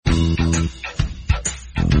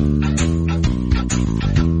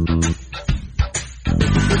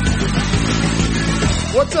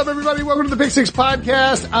What's up, everybody? Welcome to the Pick Six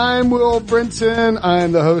Podcast. I'm Will Brinson.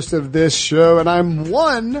 I'm the host of this show, and I'm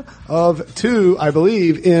one of two, I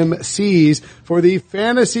believe, MCs for the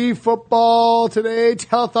Fantasy Football Today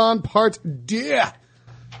Telethon Part D,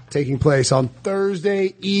 taking place on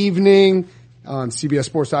Thursday evening on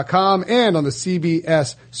CBSSports.com and on the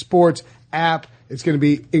CBS Sports app. It's going to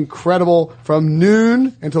be incredible from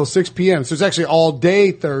noon until 6 p.m. So it's actually all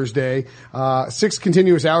day Thursday. 6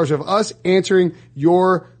 continuous hours of us answering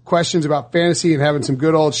your questions about fantasy and having some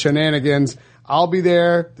good old shenanigans. I'll be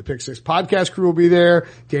there. The Pick Six podcast crew will be there.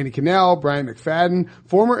 Danny Cannell, Brian McFadden,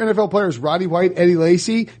 former NFL players Roddy White, Eddie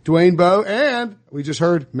Lacy, Dwayne Bowe, and we just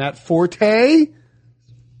heard Matt Forte.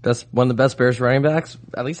 That's one of the best Bears running backs,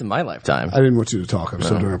 at least in my lifetime. I didn't want you to talk. I'm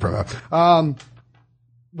still doing a promo.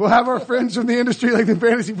 We'll have our friends from the industry like the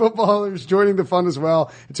fantasy footballers joining the fun as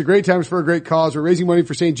well. It's a great time. It's for a great cause. We're raising money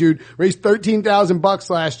for St. Jude. Raised $13,000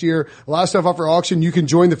 last year. A lot of stuff up for auction. You can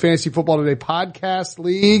join the Fantasy Football Today podcast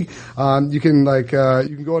league. You can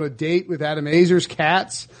go on a date with Adam Azer's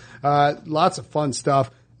cats. Lots of fun stuff.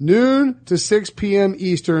 Noon to 6 p.m.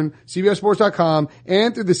 Eastern, CBSSports.com,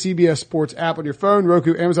 and through the CBS Sports app on your phone,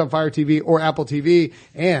 Roku, Amazon Fire TV, or Apple TV.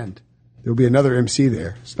 And there'll be another MC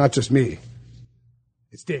there. It's not just me.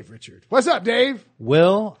 It's Dave Richard. What's up, Dave?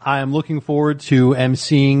 Will, I'm looking forward to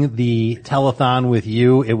emceeing the telethon with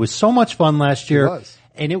you. It was so much fun last year. It was.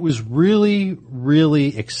 And it was really,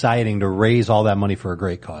 really exciting to raise all that money for a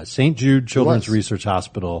great cause. St. Jude Children's Research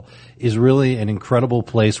Hospital is really an incredible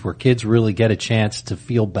place where kids really get a chance to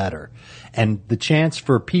feel better. And the chance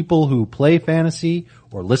for people who play fantasy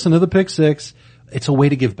or listen to the Pick Six, it's a way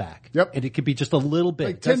to give back. Yep. And it could be just a little bit.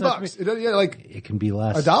 Like $10. It can be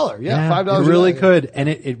less. $1. Yeah. $5. It really could. And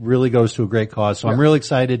it really goes to a great cause. So I'm really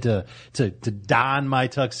excited to don my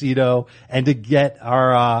tuxedo and to get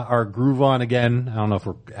our groove on again. I don't know if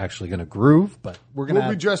we're actually going to groove, but we'll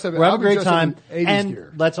have a great time. And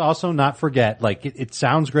gear. Let's also not forget, it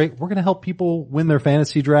sounds great. We're going to help people win their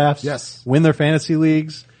fantasy drafts. Yes. Win their fantasy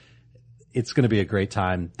leagues. It's going to be a great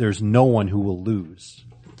time. There's no one who will lose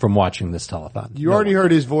from watching this telethon. You already heard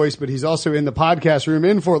his voice, but he's also in the podcast room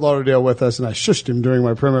in Fort Lauderdale with us, and I shushed him during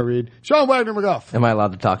my promo read. Sean Wagner McGough. Am I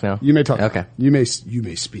allowed to talk now? You may talk. Okay. You may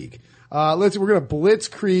speak. We're going to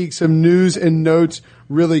blitzkrieg some news and notes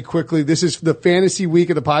really quickly. This is the fantasy week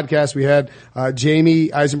of the podcast. We had,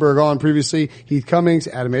 Jamie Eisenberg on previously, Heath Cummings,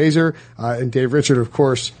 Adam Azer, and Dave Richard, of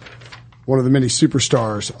course, one of the many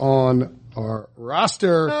superstars on our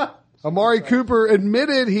roster. Amari Cooper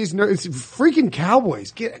admitted it's freaking Cowboys.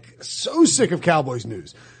 Get so sick of Cowboys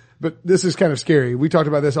news. But this is kind of scary. We talked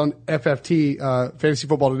about this on FFT, Fantasy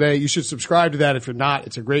Football Today. You should subscribe to that if you're not.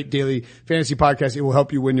 It's a great daily fantasy podcast. It will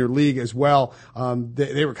help you win your league as well.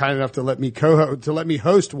 They were kind enough to let me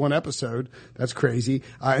host one episode. That's crazy.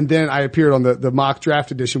 And then I appeared on the mock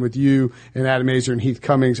draft edition with you and Adam Azer and Heath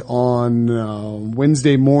Cummings on,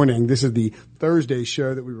 Wednesday morning. This is the Thursday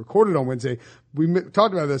show that we recorded on Wednesday. We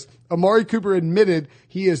talked about this. Amari Cooper admitted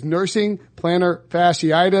he is nursing plantar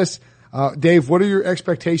fasciitis. Dave, what are your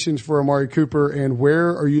expectations for Amari Cooper, and where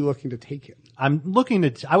are you looking to take him? I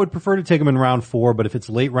would prefer to take him in round 4, but if it's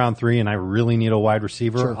late round 3 and I really need a wide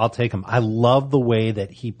receiver, sure, I'll take him. I love the way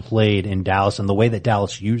that he played in Dallas and the way that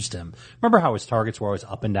Dallas used him. Remember how his targets were always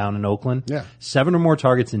up and down in Oakland? Yeah. 7 or more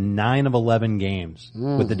targets in 9 of 11 games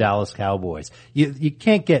with the Dallas Cowboys. You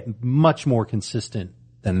can't get much more consistent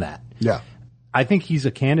than that. Yeah. I think he's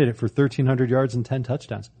a candidate for 1,300 yards and 10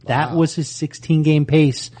 touchdowns. Wow. That was his 16-game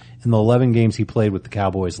pace in the 11 games he played with the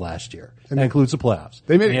Cowboys last year. And that includes the playoffs.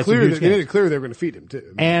 They made it clear they were going to feed him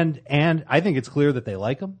too. And I think it's clear that they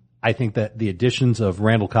like him. I think that the additions of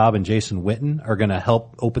Randall Cobb and Jason Witten are going to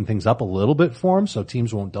help open things up a little bit for him so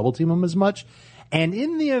teams won't double team him as much. And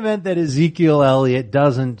in the event that Ezekiel Elliott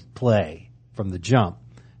doesn't play from the jump,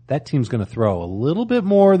 that team's going to throw a little bit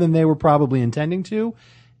more than they were probably intending to.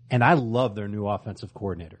 And I love their new offensive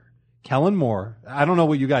coordinator, Kellen Moore. I don't know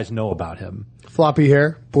what you guys know about him. Floppy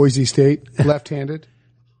hair, Boise State, left-handed,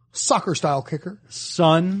 soccer-style kicker.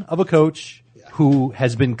 Son of a coach who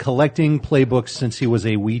has been collecting playbooks since he was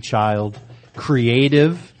a wee child.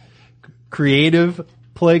 Creative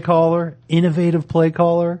play caller, innovative play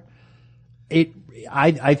caller.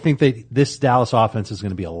 I think that this Dallas offense is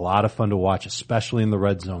going to be a lot of fun to watch, especially in the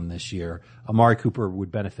red zone this year. Amari Cooper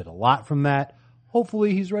would benefit a lot from that.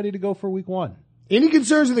 Hopefully he's ready to go for week 1. Any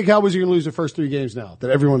concerns that the Cowboys are going to lose the first 3 games now,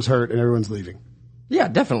 that everyone's hurt and everyone's leaving? Yeah,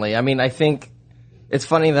 definitely. I mean, I think it's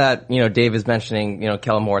funny that, Dave is mentioning,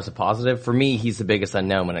 Kellen Moore as a positive. For me, he's the biggest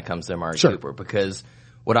unknown when it comes to Amari Cooper, because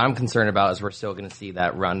what I'm concerned about is we're still going to see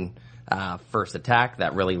that run, first attack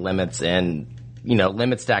that really limits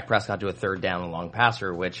Dak Prescott to a third down and long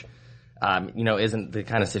passer, which, isn't the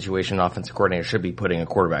kind of situation an offensive coordinator should be putting a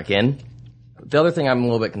quarterback in. The other thing I'm a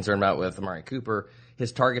little bit concerned about with Amari Cooper,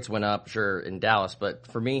 his targets went up, sure, in Dallas, but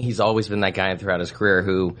for me, he's always been that guy throughout his career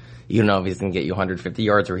who, you don't know if he's going to get you 150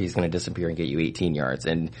 yards or he's going to disappear and get you 18 yards.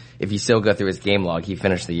 And if you still go through his game log, he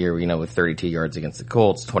finished the year, with 32 yards against the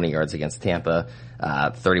Colts, 20 yards against Tampa,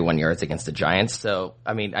 31 yards against the Giants. So,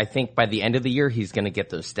 I think by the end of the year, he's going to get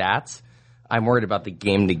those stats. I'm worried about the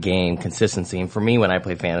game-to-game consistency. And for me, when I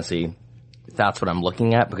play fantasy, that's what I'm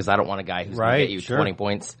looking at because I don't want a guy who's going to get you 20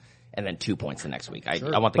 points and then 2 points the next week. I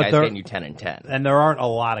want the guys getting you 10 and 10. And there aren't a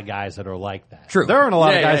lot of guys that are like that. True. There aren't a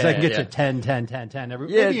lot of guys that can get you 10, 10, 10, 10.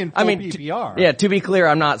 Maybe in full PPR. To be clear,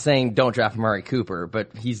 I'm not saying don't draft Amari Cooper,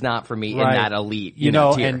 but he's not for me in that elite,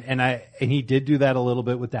 tier. And he did do that a little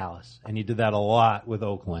bit with Dallas, and he did that a lot with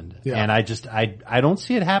Oakland. Yeah. And I don't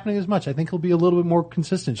see it happening as much. I think he'll be a little bit more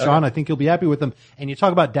consistent. Sean, I think you'll be happy with him. And you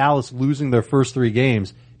talk about Dallas losing their first 3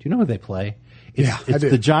 games. Do you know who they play? It's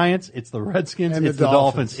the Giants, it's the Redskins, and it's the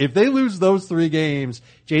Dolphins. If they lose those 3 games,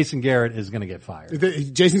 Jason Garrett is going to get fired.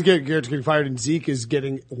 Jason Garrett's getting fired, and Zeke is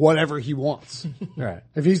getting whatever he wants. Right.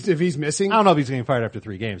 If he's missing, I don't know if he's getting fired after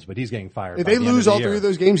 3 games, but he's getting fired. If they lose all 3 of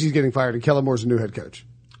those games, he's getting fired, and Kellen Moore's a new head coach.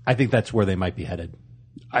 I think that's where they might be headed.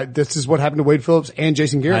 This is what happened to Wade Phillips and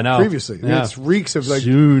Jason Garrett previously. Yeah. It's reeks of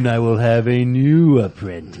soon I will have a new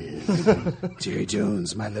apprentice. Jerry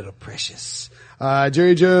Jones, my little precious.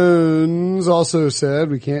 Jerry Jones also said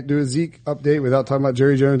we can't do a Zeke update without talking about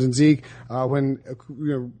Jerry Jones and Zeke. When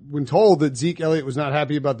told that Zeke Elliott was not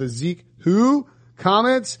happy about the Zeke who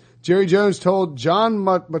comments, Jerry Jones told John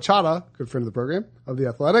Machada, good friend of the program, of The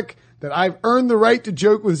Athletic, that I've earned the right to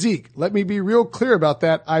joke with Zeke. Let me be real clear about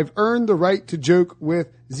that. I've earned the right to joke with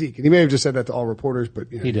Zeke. And he may have just said that to all reporters, but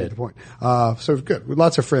he did. The point. So good. With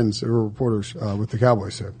lots of friends who are reporters with the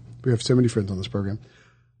Cowboys. So we have so many friends on this program.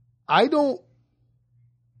 I don't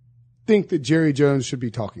think that Jerry Jones should be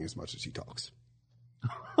talking as much as he talks.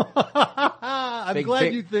 I'm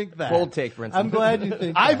glad you think that. Bold take, Brinson. I'm glad you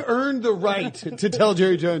think I've earned the right to tell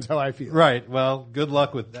Jerry Jones how I feel. Right. Well, good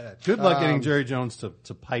luck with that. Good luck getting Jerry Jones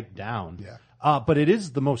to pipe down. Yeah. But it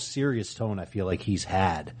is the most serious tone I feel like he's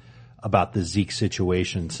had about the Zeke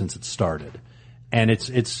situation since it started. And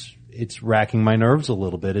it's racking my nerves a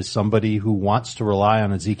little bit as somebody who wants to rely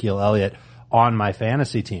on Ezekiel Elliott on my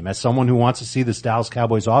fantasy team, as someone who wants to see this Dallas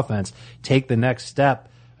Cowboys offense take the next step.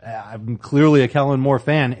 I'm clearly a Kellen Moore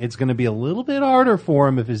fan. It's going to be a little bit harder for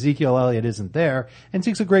him if Ezekiel Elliott isn't there. And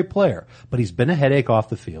Zeke's a great player, but he's been a headache off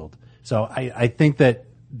the field. So I think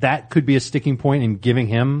that could be a sticking point in giving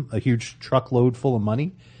him a huge truckload full of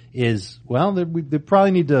money is, well, they probably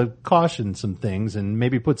need to caution some things and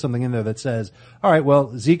maybe put something in there that says, all right,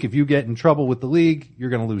 well, Zeke, if you get in trouble with the league, you're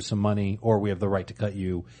going to lose some money, or we have the right to cut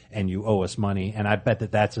you and you owe us money. And I bet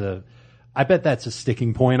that's a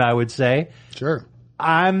sticking point, I would say. Sure.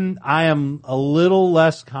 I am a little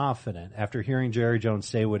less confident after hearing Jerry Jones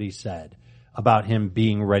say what he said about him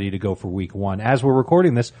being ready to go for week 1. As we're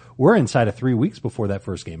recording this, we're inside of 3 weeks before that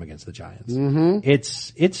first game against the Giants. Mm-hmm.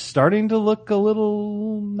 It's starting to look a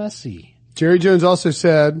little messy. Jerry Jones also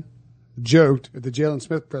joked at the Jalen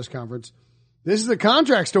Smith press conference, this is a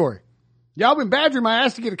contract story. Y'all been badgering my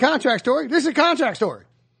ass to get a contract story. This is a contract story.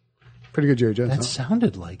 Pretty good, Jerry Jones. That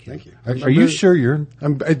sounded like it. Thank you. Are you sure you're?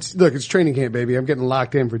 It's training camp, baby. I'm getting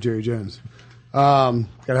locked in for Jerry Jones. Gotta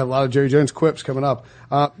have a lot of Jerry Jones quips coming up.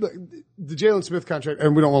 The Jalen Smith contract,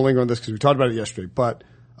 and we don't want to linger on this because we talked about it yesterday, but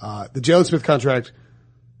the Jalen Smith contract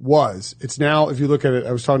it's now, if you look at it,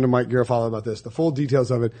 I was talking to Mike Garafolo about this, the full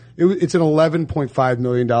details of it, it's an $11.5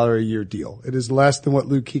 million a year deal. It is less than what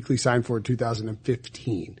Luke Kuechly signed for in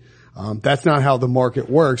 2015. That's not how the market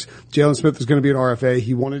works. Jalen Smith is going to be an RFA.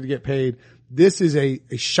 He wanted to get paid. This is a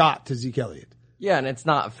shot to Zeke Elliott. Yeah, and it's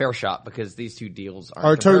not a fair shot because these two deals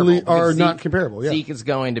not comparable. Yeah. Zeke is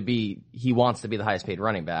going to be, he wants to be the highest paid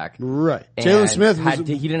running back. Right. Jalen Smith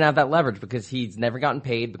he didn't have that leverage because he's never gotten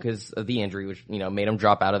paid because of the injury, which, made him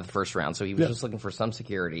drop out of the first round. So he was just looking for some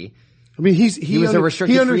security. I mean, he was a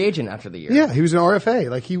restricted free agent after the year. Yeah, he was an RFA.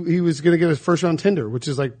 Like he was going to get his first round tender, which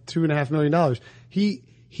is like $2.5 million.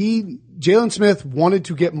 Jalen Smith wanted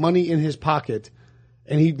to get money in his pocket.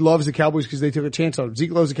 And he loves the Cowboys because they took a chance on him.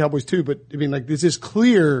 Zeke loves the Cowboys too, but I mean, like, this is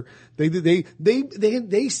clear. They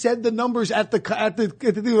said the numbers at the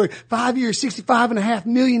like 5 years, $65.5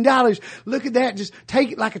 million. Look at that. Just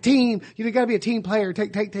take it like a team. You gotta be a team player.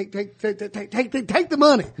 Take the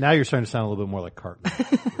money. Now you're starting to sound a little bit more like Carton.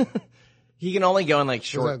 He can only go in like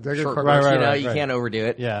short bursts, right. You can't overdo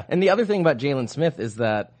it. Yeah. And the other thing about Jalen Smith is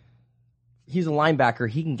that he's a linebacker.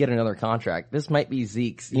 He can get another contract. This might be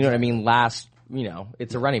Zeke's, last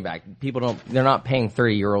it's a running back. They're not paying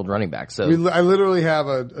 30-year-old running backs. So I literally have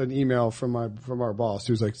an email from our boss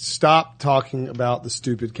who's like, stop talking about the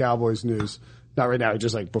stupid Cowboys news. Not right now,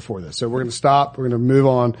 just like before this. So we're going to stop. We're going to move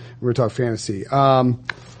on. We're going to talk fantasy.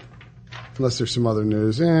 Unless there's some other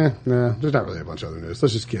news. There's not really a bunch of other news.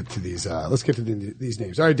 Let's just get to these, these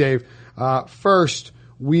names. All right, Dave. First,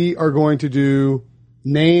 we are going to do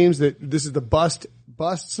names this is the bust,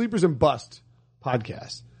 sleepers and bust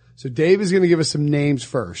podcast. So Dave is going to give us some names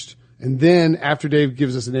first. And then after Dave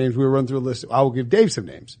gives us the names, we'll run through a list. I will give Dave some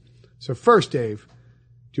names. So first, Dave,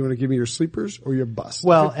 do you want to give me your sleepers or your busts?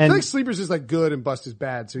 Well, I feel like sleepers is like good and bust is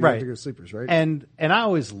bad. So you have to go sleepers, right? And I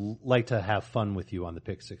always like to have fun with you on the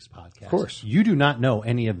Pick Six podcast. Of course. You do not know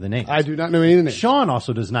any of the names. I do not know any of the names. Sean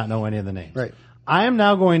also does not know any of the names. Right. I am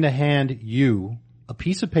now going to hand you a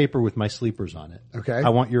piece of paper with my sleepers on it. Okay. I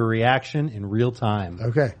want your reaction in real time.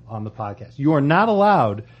 Okay. On the podcast. You are not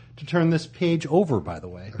allowed to turn this page over, by the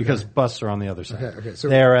way, because busts are on the other side. Okay. So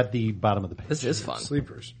they're at the bottom of the page. This is fun.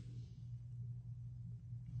 Sleepers.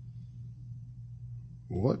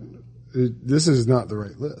 What? This is not the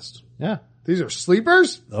right list. Yeah. These are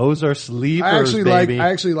sleepers? Those are sleepers, I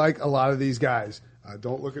actually like a lot of these guys.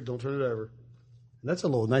 Don't turn it over. That's a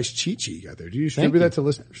little nice cheat sheet you got there. Do you distribute that to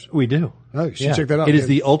listeners? We do. Oh, you should check that out. It is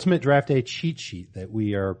the ultimate draft day cheat sheet that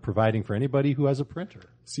we are providing for anybody who has a printer.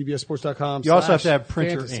 CBSSports.com. You also have to have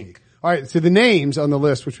printer fantasy. ink. All right. So the names on the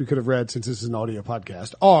list, which we could have read since this is an audio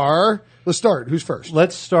podcast, are, let's start. Who's first?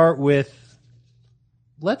 Let's start with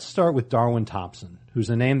Darwin Thompson,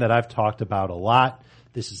 who's a name that I've talked about a lot.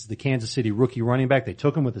 This is the Kansas City rookie running back. They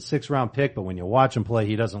took him with a 6th-round pick, but when you watch him play,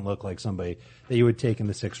 he doesn't look like somebody that you would take in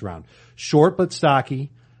the 6th round. Short but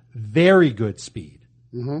stocky, very good speed.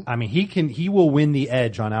 Mm-hmm. I mean, he will win the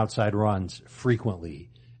edge on outside runs frequently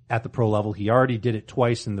at the pro level. He already did it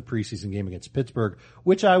twice in the preseason game against Pittsburgh,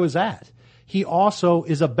 which I was at. He also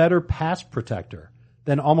is a better pass protector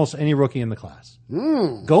than almost any rookie in the class.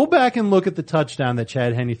 Go back and look at the touchdown that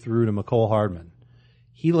Chad Henne threw to Mecole Hardman.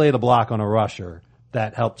 He laid a block on a rusher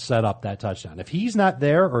that helped set up that touchdown. If he's not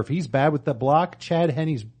there or if he's bad with the block, Chad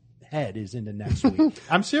Henne's head is into next week.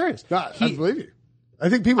 I'm serious. I believe you. I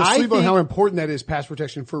think people sleep on how important that is, pass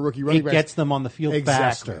protection for rookie running backs. It gets them on the field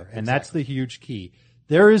faster, and that's the huge key.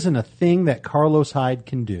 There isn't a thing that Carlos Hyde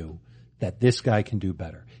can do that this guy can do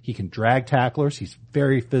better. He can drag tacklers. He's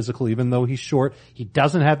very physical, even though he's short. He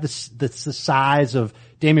doesn't have the size of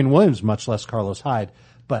Damian Williams, much less Carlos Hyde.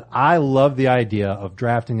 But I love the idea of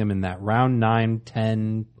drafting him in that round 9,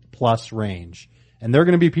 10 plus range. And there are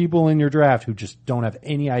going to be people in your draft who just don't have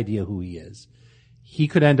any idea who he is. He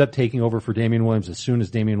could end up taking over for Damian Williams as soon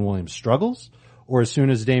as Damian Williams struggles or as soon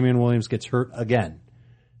as Damian Williams gets hurt again.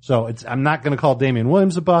 So I'm not going to call Damian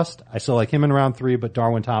Williams a bust. I still like him in round 3, but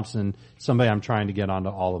Darwin Thompson, somebody I'm trying to get onto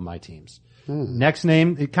all of my teams. Next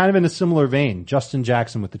name, kind of in a similar vein, Justin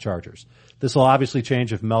Jackson with the Chargers. This will obviously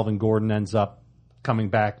change if Melvin Gordon ends up coming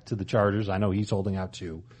back to the Chargers. I know he's holding out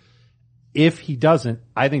too. If he doesn't,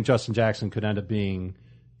 I think Justin Jackson could end up being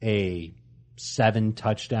a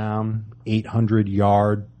 7-touchdown,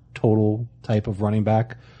 800-yard total type of running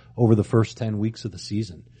back over the first 10 weeks of the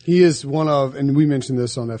season. He is one of, and we mentioned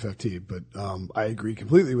this on FFT, but I agree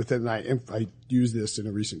completely with it, and I used this in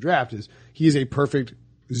a recent draft, he is a perfect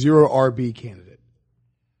 0 RB candidate.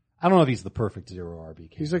 I don't know if he's the perfect 0 RB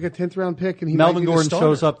candidate. He's like a 10th round pick, and he Melvin might be Gordon the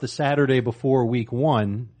shows up the Saturday before week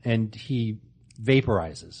 1 and he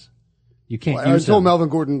vaporizes. You can't use until him. Melvin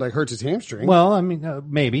Gordon hurts his hamstring. Well, I mean,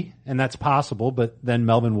 maybe, and that's possible, but then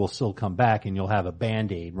Melvin will still come back and you'll have a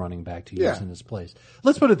Band-Aid running back to use in his place.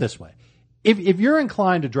 Let's put it this way. If you're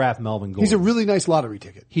inclined to draft Melvin Gordon. He's a really nice lottery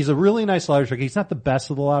ticket. He's a really nice lottery ticket. He's not the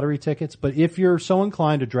best of the lottery tickets, but if you're so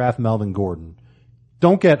inclined to draft Melvin Gordon,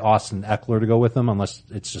 don't get Austin Eckler to go with him unless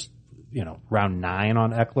it's just, round 9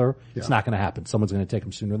 on Eckler. It's not going to happen. Someone's going to take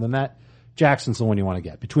him sooner than that. Jackson's the one you want to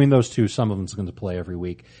get. Between those two, some of them's going to play every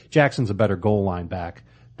week. Jackson's a better goal line back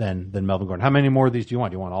than Melvin Gordon. How many more of these do you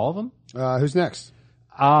want? Do you want all of them? Who's next?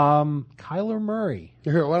 Kyler Murray.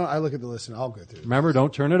 Here, why don't I look at the list and I'll go through. Remember,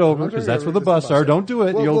 don't turn it over because that's where the busts are. Don't do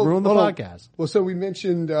it. You'll ruin the podcast. Well, so we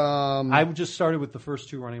mentioned, I just started with the first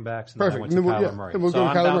 2 running backs and perfect. then I went to Kyler Murray. We'll so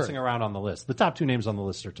I'm bouncing around on the list. The top 2 names on the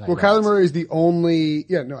list are tight ends. Kyler Murray is the only,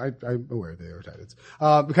 I'm aware they are tight ends.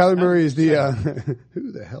 Kyler Murray is the,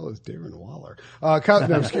 who the hell is Darren Waller?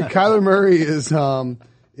 Kyler Murray is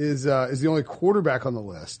the only quarterback on the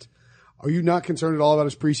list. Are you not concerned at all about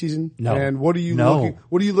his preseason? No. And what are you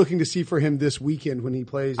looking to see for him this weekend when he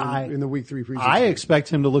plays in the week 3 preseason? I expect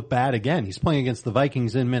him to look bad again. He's playing against the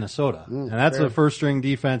Vikings in Minnesota. And that's a first string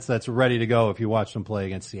defense that's ready to go if you watch them play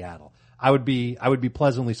against Seattle. I would be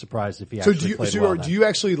pleasantly surprised if he So actually played well. do you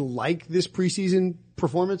actually like this preseason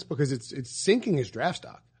performance because it's sinking his draft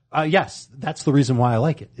stock? Yes, that's the reason why I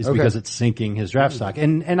like it, is because it's sinking his draft stock.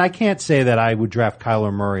 And I can't say that I would draft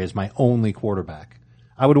Kyler Murray as my only quarterback.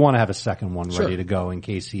 I would want to have a second one ready to go in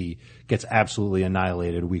case he gets absolutely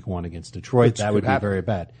annihilated week 1 against Detroit. That would be very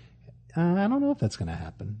bad. I don't know if that's going to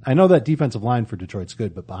happen. I know that defensive line for Detroit's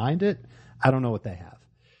good, but behind it, I don't know what they have.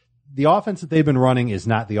 The offense that they've been running is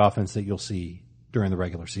not the offense that you'll see during the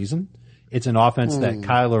regular season. It's an offense that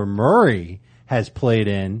Kyler Murray has played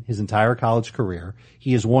in his entire college career.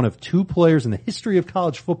 He is one of 2 players in the history of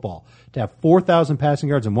college football to have 4,000 passing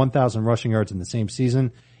yards and 1,000 rushing yards in the same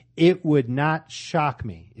season. It would not shock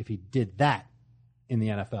me if he did that in the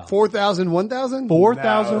NFL. 4,000, 1,000?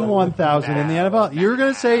 4,000, 1,000 in the NFL. You're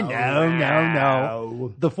going to say,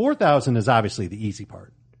 no. The 4,000 is obviously the easy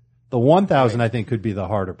part. The 1,000 I think could be the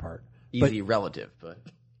harder part. Easy relative, but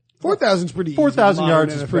 4,000 is pretty easy. 4,000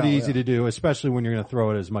 yards is pretty easy to do, especially when you're going to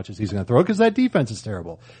throw it as much as he's going to throw it, because that defense is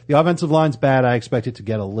terrible. The offensive line's bad. I expect it to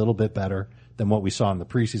get a little bit better than what we saw in the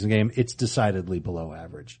preseason game. It's decidedly below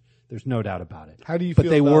average. There's no doubt about it. How do you feel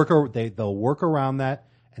about they'll work around that,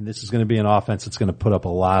 and this is going to be an offense that's going to put up a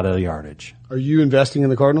lot of yardage. Are you investing in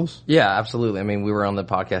the Cardinals? Yeah, absolutely. I mean, we were on the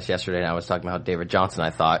podcast yesterday, and I was talking about how David Johnson, I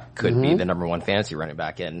thought, could be the number 1 fantasy running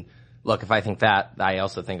back. And look, if I think that, I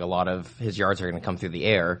also think a lot of his yards are going to come through the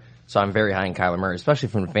air. So I'm very high in Kyler Murray, especially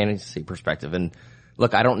from a fantasy perspective. And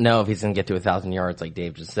look, I don't know if he's going to get to 1,000 yards like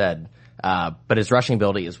Dave just said. But his rushing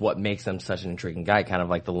ability is what makes him such an intriguing guy, kind of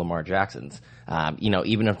like the Lamar Jacksons.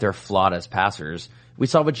 Even if they're flawed as passers, we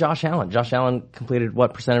saw with Josh Allen. Josh Allen completed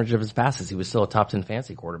what percentage of his passes? He was still a top 10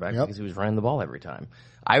 fantasy quarterback because he was running the ball every time.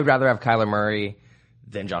 I would rather have Kyler Murray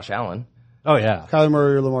than Josh Allen. Oh yeah. Kyler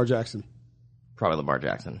Murray or Lamar Jackson? Probably Lamar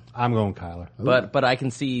Jackson. I'm going Kyler. But I can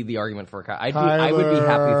see the argument for Kyler. I would be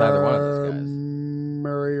happy with either one of those guys.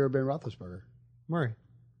 Murray or Ben Roethlisberger? Murray.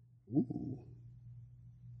 Ooh.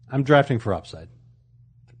 I'm drafting for upside.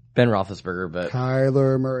 Ben Roethlisberger, but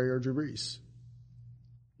Kyler Murray or Drew Brees?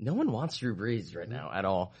 No one wants Drew Brees right now at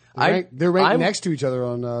all. They're ranked next to each other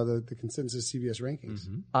on the consensus CBS rankings.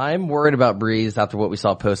 Mm-hmm. I'm worried about Brees after what we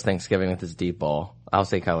saw post-Thanksgiving with his deep ball. I'll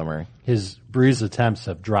say Kyler Murray. His Brees attempts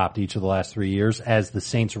have dropped each of the last 3 years as the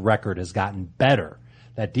Saints' record has gotten better.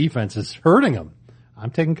 That defense is hurting him. I'm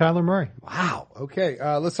taking Kyler Murray. Wow. Okay.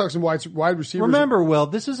 Let's talk some wide receivers. Remember, Will,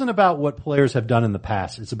 this isn't about what players have done in the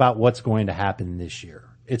past. It's about what's going to happen this year.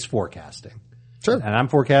 It's forecasting. Sure. And I'm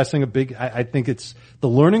forecasting I think it's the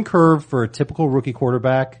learning curve for a typical rookie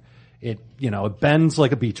quarterback. It bends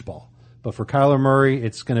like a beach ball. But for Kyler Murray,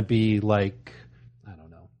 it's going to be like, I don't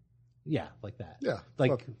know. Yeah, like that. Yeah.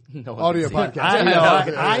 Like audio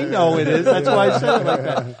podcast. I know it is. That's why I said it like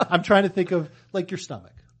that. I'm trying to think of like your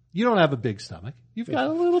stomach. You don't have a big stomach. You've got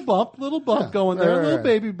a little bump going there, a little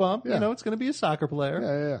baby bump. Yeah. It's going to be a soccer player.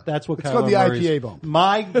 Yeah. That's what it's Kyler called the Murray's. IPA bump.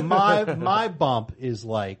 My bump is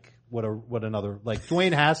like what another like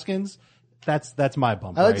Dwayne Haskins. That's my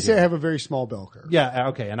bump. I like to say I have a very small bell curve. Yeah,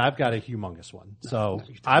 okay, and I've got a humongous one. So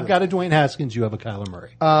I've got a Dwayne Haskins. You have a Kyler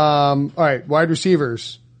Murray. All right, wide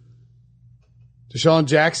receivers: Deshaun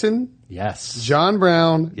Jackson, yes, John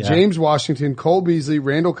Brown, James Washington, Cole Beasley,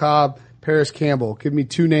 Randall Cobb, Paris Campbell. Give me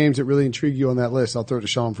 2 names that really intrigue you on that list. I'll throw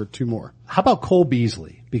Deshaun for 2 more. How about Cole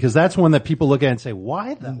Beasley? Because that's one that people look at and say,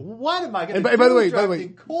 what am I going to do? By the way,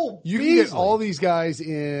 Cole you Beasley? can get all these guys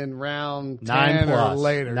in round 10 or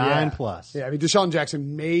later. 9 plus. Yeah, I mean, Deshaun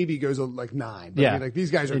Jackson maybe goes like 9. But I mean, like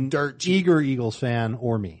these guys are dirt cheap. Eager Eagles fan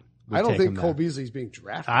or me. I don't think Cole Beasley's being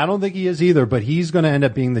drafted. I don't think he is either, but he's going to end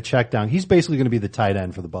up being the check down. He's basically going to be the tight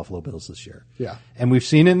end for the Buffalo Bills this year. Yeah. And we've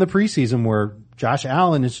seen it in the preseason where Josh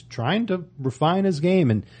Allen is trying to refine his game.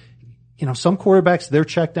 And, some quarterbacks, their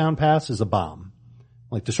check down pass is a bomb.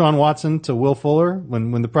 Like Deshaun Watson to Will Fuller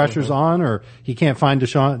when the pressure's on or he can't find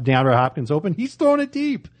DeAndre Hopkins open, he's throwing it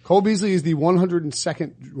deep. Cole Beasley is the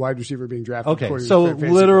 102nd wide receiver being drafted. Okay, so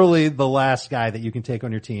literally the last guy that you can take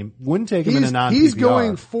on your team. Wouldn't take him in a non-PPR. He's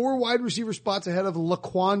going 4 wide receiver spots ahead of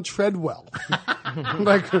Laquan Treadwell.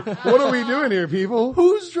 Like, what are we doing here, people?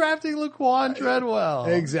 Who's drafting Laquan Treadwell?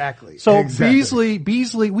 Exactly. So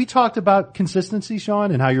Beasley, we talked about consistency,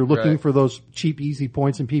 Sean, and how you're looking for those cheap, easy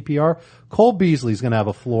points in PPR. Cole Beasley's going to have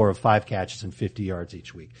a floor of 5 catches and 50 yards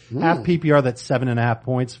each week. Half PPR, that's 7.5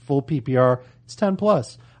 points. Full PPR, it's 10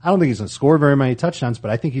 plus. I don't think he's going to score very many touchdowns, but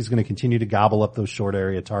I think he's going to continue to gobble up those short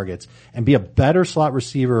area targets and be a better slot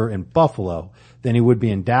receiver in Buffalo than he would be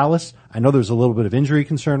in Dallas. I know there's a little bit of injury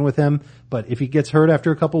concern with him, but if he gets hurt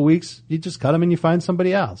after a couple of weeks, you just cut him and you find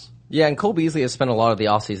somebody else. Yeah, and Cole Beasley has spent a lot of the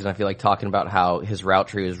offseason, I feel like, talking about how his route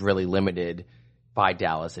tree is really limited by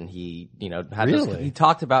Dallas, and he, he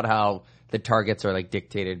talked about how the targets are like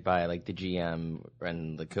dictated by like the GM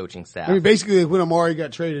and the coaching staff. I mean, basically, when Amari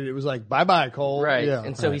got traded, it was like, bye-bye, Cole. Right. Yeah.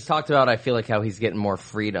 And so he's talked about, I feel like, how he's getting more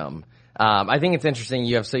freedom. I think it's interesting.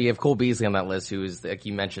 You have Cole Beasley on that list, who is, like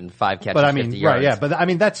you mentioned, 5 catches, But I mean, 50 yards. right, yeah, but I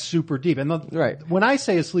mean, that's super deep. And when I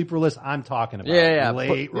say a sleeper list, I'm talking about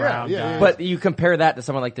late round guys. But you compare that to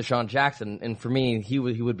someone like Deshaun Jackson, and for me, he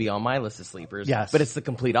would be on my list of sleepers. Yes. But it's the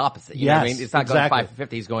complete opposite. You know what I mean? It's not going 5 for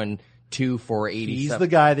 50. He's going 2 for 80. He's the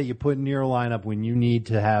guy that you put in your lineup when you need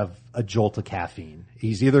to have a jolt of caffeine.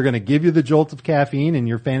 He's either going to give you the jolt of caffeine and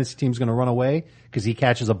your fantasy team's going to run away because he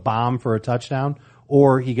catches a bomb for a touchdown,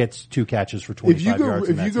 or he gets 2 catches for 25 yards.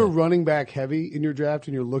 If you go running back heavy in your draft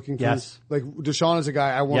and you're looking for, like Deshaun is a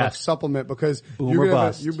guy I want to supplement because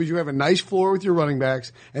you have a nice floor with your running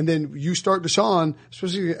backs, and then you start Deshaun,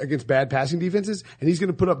 especially against bad passing defenses, and he's going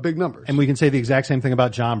to put up big numbers. And we can say the exact same thing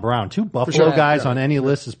about John Brown. 2 Buffalo guys on any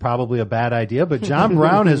list is probably a bad idea, but John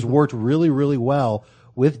Brown has worked really, really well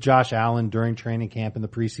with Josh Allen during training camp in the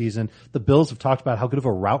preseason. The Bills have talked about how good of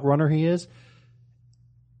a route runner he is.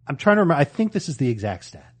 I'm trying to remember. I think this is the exact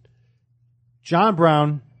stat. John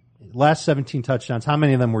Brown, last 17 touchdowns, how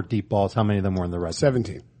many of them were deep balls? How many of them were in the red zone?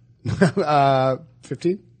 17.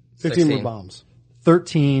 15? 15 were bombs.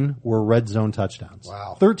 13 were red zone touchdowns.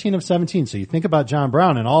 Wow. 13 of 17. So you think about John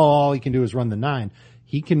Brown, and all he can do is run the 9.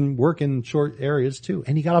 He can work in short areas too.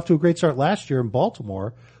 And he got off to a great start last year in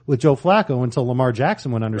Baltimore with Joe Flacco until Lamar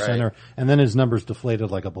Jackson went under center, and then his numbers deflated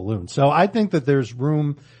like a balloon. So I think that there's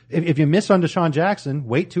room. If you miss on Deshaun Jackson,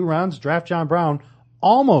 wait 2 rounds, draft John Brown.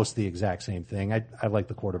 Almost the exact same thing. I like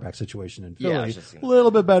the quarterback situation in Philly a little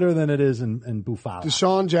bit better than it is in Buffalo.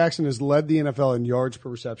 Deshaun Jackson has led the NFL in yards per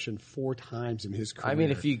reception 4 times in his career. I mean,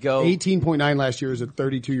 if you go 18.9 last year as a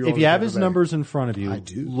 32-year-old. If you have his numbers in front of you, I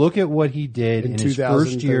do. Look at what he did in his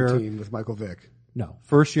first year with Michael Vick. No,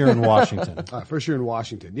 first year in Washington. First year in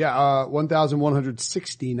Washington. Yeah,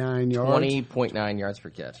 1,169 yards. 20.9 yards per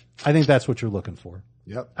catch. I think that's what you're looking for.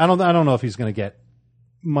 Yep. I don't know if he's going to get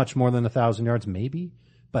much more than 1,000 yards, maybe.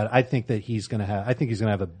 But I think that he's going to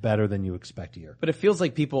have a better than you expect year. But it feels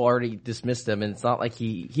like people already dismissed him, and it's not like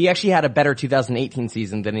he actually had a better 2018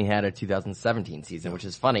 season than he had a 2017 season, which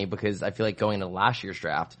is funny because I feel like going into last year's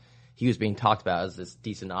draft, he was being talked about as this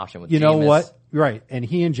decent option with Jameis. You know what? Right. And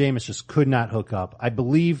he and Jameis just could not hook up. I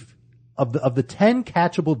believe of the 10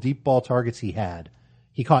 catchable deep ball targets he had,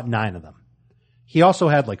 he caught 9 of them. He also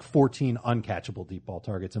had like 14 uncatchable deep ball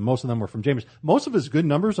targets, and most of them were from Jameis. Most of his good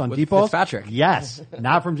numbers on deep balls, Fitzpatrick. Yes,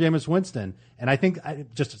 not from Jameis Winston. And I think,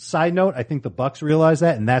 just a side note, I think the Bucs realize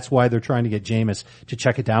that, and that's why they're trying to get Jameis to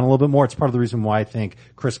check it down a little bit more. It's part of the reason why I think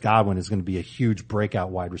Chris Godwin is going to be a huge breakout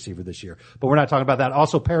wide receiver this year. But we're not talking about that.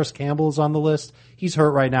 Also, Paris Campbell is on the list. He's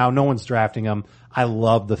hurt right now. No one's drafting him. I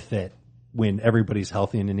love the fit when everybody's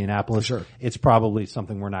healthy in Indianapolis. Sure. It's probably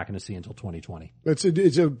something we're not going to see until 2020.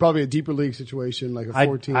 It's probably a deeper league situation, like a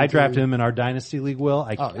 14. I drafted him in our Dynasty League, Will.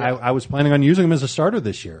 I was planning on using him as a starter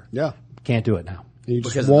this year. Yeah. Can't do it now. And you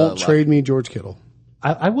just won't trade me George Kittle.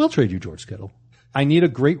 I will trade you George Kittle. I need a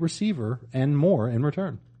great receiver and more in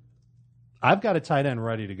return. I've got a tight end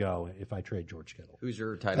ready to go if I trade George Kittle. Who's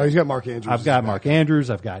your tight end? Oh, he's got Mark Andrews. I've got Mark Andrews.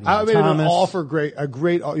 I've got Ian Thomas. Thomas. All for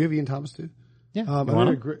you have Ian Thomas too? Yeah.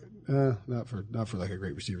 Not for like a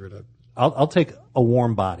great receiver. I'll take a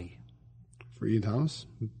warm body. For Ian Thomas?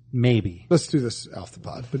 Maybe. Let's do this off the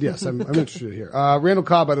pod. But yes, I'm interested here. Randall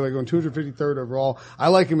Cobb, by the way, going 253rd overall. I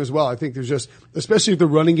like him as well. I think there's just, especially if the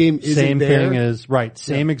running game isn't same there. thing as, right,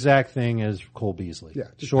 same exact thing as Cole Beasley. Yeah.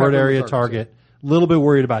 Short area target. A little bit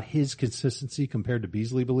worried about his consistency compared to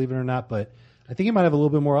Beasley, believe it or not, but I think he might have a little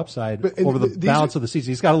bit more upside over the balance of the season.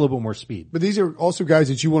 He's got a little bit more speed. But these are also guys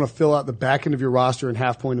that you want to fill out the back end of your roster in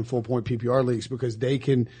half point and full point PPR leagues because they're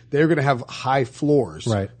going to have high floors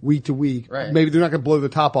week to week. Right. Maybe they're not going to blow the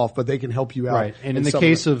top off, but they can help you out. Right. And in the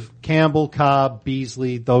case of Campbell, Cobb,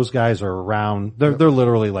 Beasley, those guys are around. They're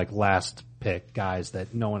literally like last pick guys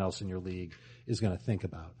that no one else in your league is going to think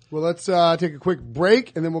about. Well, let's take a quick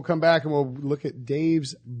break and then we'll come back and we'll look at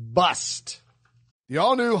Dave's bust. The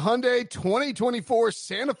all-new Hyundai 2024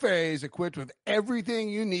 Santa Fe is equipped with everything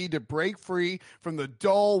you need to break free from the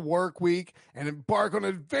dull work week and embark on an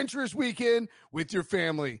adventurous weekend with your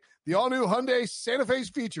family. The all-new Hyundai Santa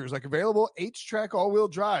Fe's features like available H-Track all-wheel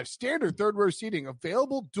drive, standard third-row seating,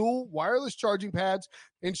 available dual wireless charging pads,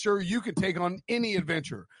 ensure you can take on any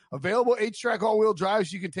adventure. Available H-Track all-wheel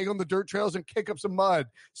drives, you can take on the dirt trails and kick up some mud.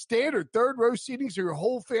 Standard third-row seating so your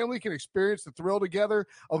whole family can experience the thrill together.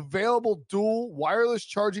 Available dual wireless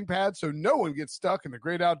charging pads so no one gets stuck in the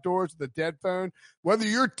great outdoors with a dead phone. Whether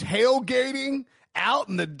you're tailgating out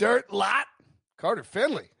in the dirt lot, Carter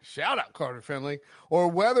Finley, shout out Carter Finley, or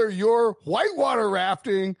whether you're whitewater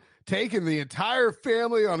rafting, taking the entire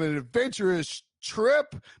family on an adventurous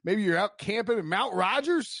trip. Maybe you're out camping in Mount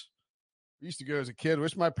Rogers. I used to go as a kid.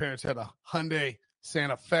 Wish my parents had a Hyundai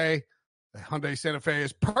Santa Fe. The Hyundai Santa Fe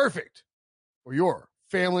is perfect for your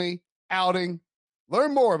family outing.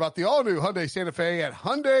 Learn more about the all-new Hyundai Santa Fe at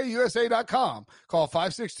HyundaiUSA.com. Call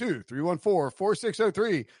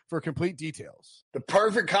 562-314-4603 for complete details. The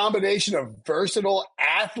perfect combination of versatile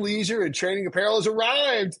athleisure and training apparel has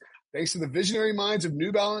arrived. Thanks to the visionary minds of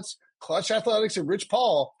New Balance, Clutch Athletics, and Rich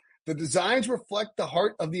Paul, the designs reflect the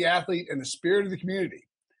heart of the athlete and the spirit of the community.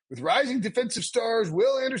 With rising defensive stars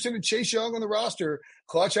Will Anderson and Chase Young on the roster,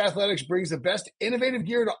 Clutch Athletics brings the best innovative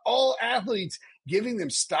gear to all athletes, giving them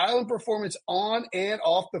style and performance on and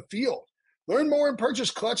off the field. Learn more and purchase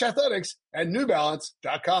Clutch Athletics at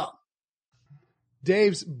NewBalance.com.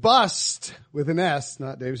 Dave's Bust with an S,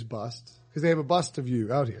 not Dave's Bust, because they have a bust of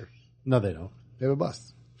you out here. No, they don't. They have a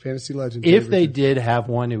bust. Fantasy legend. If they did have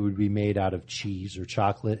one, it would be made out of cheese or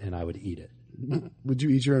chocolate, and I would eat it. Would you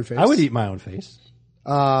eat your own face? I would eat my own face.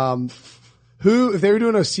 Who, if they were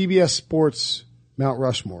doing a CBS Sports Mount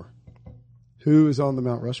Rushmore, who is on the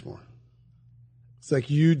Mount Rushmore? It's like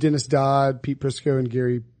you, Dennis Dodd, Pete Prisco, and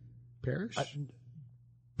Gary Parrish.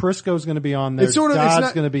 Prisco's going to be on there. It's sort of,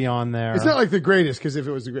 Dodd's going to be on there. It's not like the greatest, because if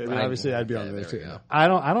it was the greatest, obviously I'd be on there too. Yeah. I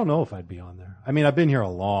don't know if I'd be on there. I mean, I've been here a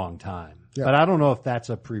long time, but I don't know if that's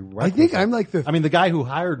a prerequisite. I think I'm like the guy who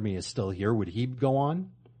hired me is still here. Would he go on?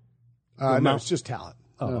 No, it's just talent.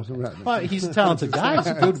 Oh, no, okay. Well, he's a talented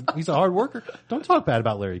guy. He's a hard worker. Don't talk bad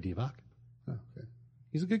about Larry Divock. Oh, okay.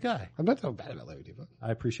 He's a good guy. I'm not talking bad about Larry Divock.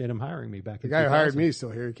 I appreciate him hiring me back The in guy 2000. who hired me is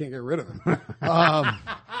still here. You can't get rid of him.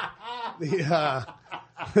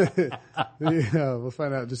 We'll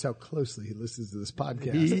find out just how closely he listens to this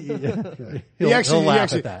podcast. He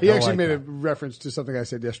actually made a reference to something I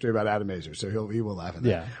said yesterday about Adam Azer, so he will laugh at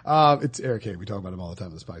that. Yeah. It's Eric Hay. We talk about him all the time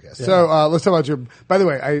on this podcast. Yeah. So let's talk about your. By the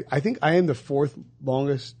way, I think I am the fourth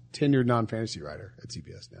longest tenured non-fantasy writer at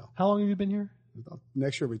CBS now. How long have you been here?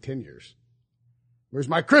 Next year will be 10 years. Where's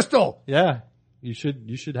my crystal? Yeah. You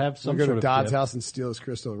should have some I'll go sort to of Dodd's gift. house and steal his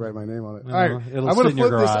crystal and write my name on it. No, All right. it'll I'm sit going in your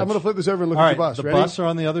garage. to flip this over and look All at right, the bus. the Ready? busts are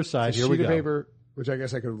on the other side. A Here we sheet go. of paper, which I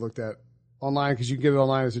guess I could have looked at online because you can get it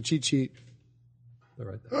online as a cheat sheet. They're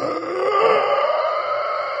right there.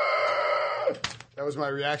 That was my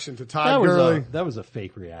reaction to Todd Gurley. That was a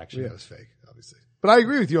fake reaction. Yeah, it was fake, obviously. But I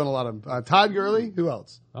agree with you on a lot of them. Todd Gurley, who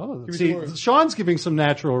else? Oh, Give me see, some more. Sean's giving some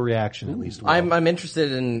natural reaction at least. I'm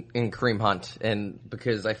interested in Kareem Hunt, and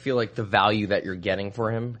because I feel like the value that you're getting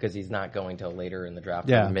for him, because he's not going till later in the draft,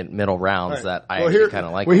 Yeah. middle rounds, Right. that I actually kind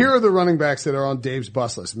of like. Well, him. here are the running backs that are on Dave's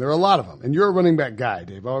bus list, and there are a lot of them. And you're a running back guy,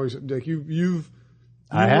 Dave. Always, like you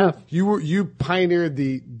pioneered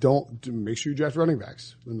the don't make sure you draft running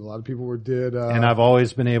backs, and a lot of people did. And I've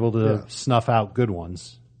always been able to snuff out good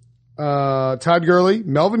ones. Todd Gurley,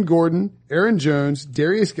 Melvin Gordon, Aaron Jones,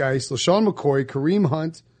 Darius Geis, LaShawn McCoy, Kareem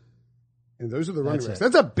Hunt, and those are the running backs.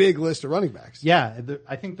 That's a big list of running backs. Yeah,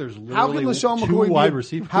 I think there's literally How can LaShawn two McCoy wide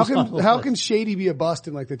receivers. How on the can list. Shady be a bust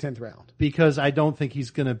in like the 10th round? Because I don't think he's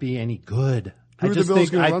going to be any good. Who are the Bills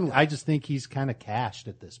gonna run with? I just think he's kind of cashed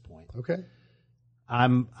at this point. Okay.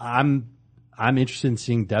 I'm interested in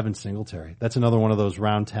seeing Devin Singletary. That's another one of those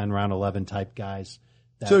round 10, round 11 type guys.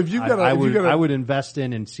 So if you've got I would invest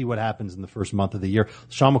in and see what happens in the first month of the year.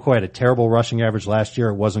 Sean McCoy had a terrible rushing average last year.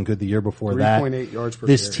 It wasn't good the year before that. 3.8 yards per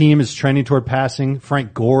This carry. team is trending toward passing.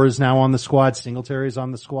 Frank Gore is now on the squad. Singletary is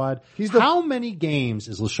on the squad. How many games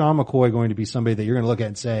is LaShawn McCoy going to be somebody that you're going to look at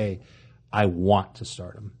and say, I want to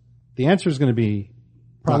start him? The answer is going to be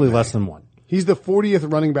probably less than one. He's the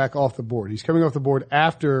 40th running back off the board. He's coming off the board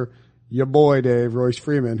after your boy, Dave, Royce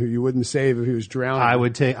Freeman, who you wouldn't save if he was drowning.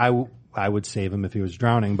 I would save him if he was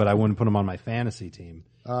drowning, but I wouldn't put him on my fantasy team.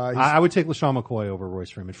 I would take LaShawn McCoy over Royce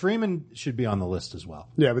Freeman. Freeman should be on the list as well.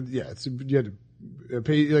 Yeah, but you had to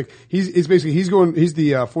pay, like he's the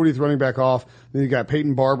 40th running back off. Then you got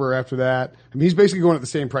Peyton Barber after that. I mean, he's basically going at the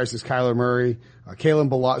same price as Kyler Murray, Kalen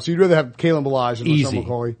Balaj. So you'd rather have Kalen Balaj than LaShawn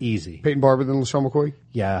McCoy. Easy. Peyton Barber than LaShawn McCoy.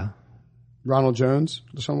 Yeah. Ronald Jones,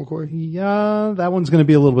 LaShawn McCoy. Yeah, that one's going to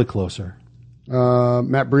be a little bit closer.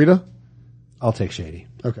 Matt Breida. I'll take Shady.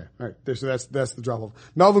 Okay. All right. So that's the drop off.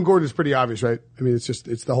 Melvin Gordon is pretty obvious, right? I mean,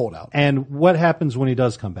 it's the holdout. And what happens when he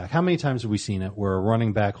does come back? How many times have we seen it where a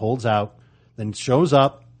running back holds out, then shows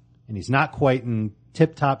up, and he's not quite in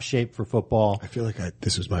tip-top shape for football? I feel like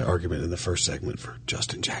this was my argument in the first segment for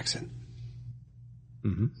Justin Jackson.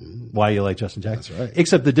 Mm-hmm. Why you like Justin Jackson? That's right.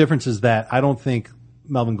 Except the difference is that I don't think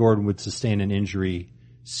Melvin Gordon would sustain an injury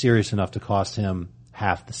serious enough to cost him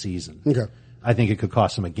half the season. Okay. I think it could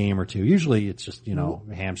cost him a game or two. Usually it's just,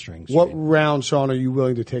 hamstrings. What round, Sean, are you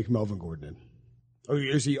willing to take Melvin Gordon in? Or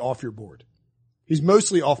is he off your board? He's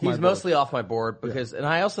mostly off my board. He's mostly off my board because, and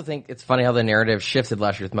I also think it's funny how the narrative shifted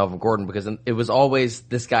last year with Melvin Gordon because it was always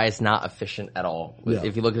this guy is not efficient at all. Yeah.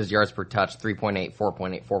 If you look at his yards per touch, 3.8,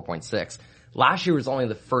 4.8, 4.6. Last year was only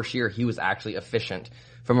the first year he was actually efficient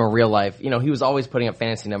from a real life. He was always putting up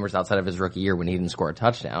fantasy numbers outside of his rookie year when he didn't score a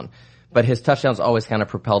touchdown. But his touchdowns always kind of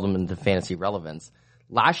propelled him into fantasy relevance.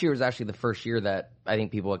 Last year was actually the first year that I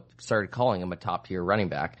think people started calling him a top tier running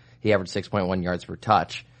back. He averaged 6.1 yards per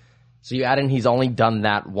touch. So you add in he's only done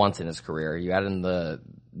that once in his career. You add in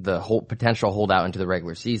the whole potential holdout into the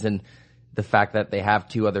regular season. The fact that they have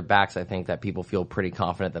two other backs, I think that people feel pretty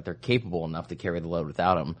confident that they're capable enough to carry the load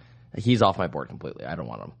without him. He's off my board completely. I don't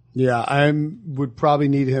want him. Yeah, I would probably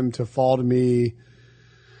need him to fall to me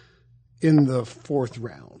in the fourth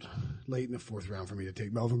round. Late in the fourth round for me to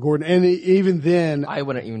take Melvin Gordon. And even then, I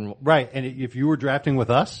wouldn't even. Right. And if you were drafting with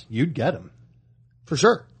us, you'd get him. For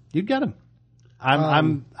sure. You'd get him.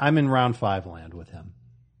 I'm in round 5 land with him.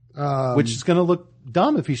 Which is going to look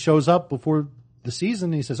dumb if he shows up before the season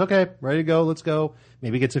and he says, okay, ready to go. Let's go.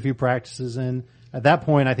 Maybe gets a few practices in. At that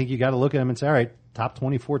point, I think you got to look at him and say, all right, top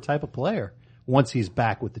 24 type of player once he's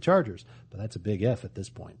back with the Chargers. But that's a big if at this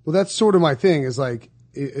point. Well, that's sort of my thing is like,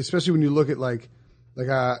 especially when you look at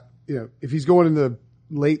if he's going in the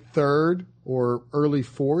late third or early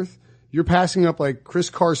fourth, you're passing up like Chris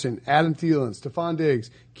Carson, Adam Thielen, Stephon Diggs,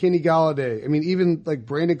 Kenny Galladay. I mean, even like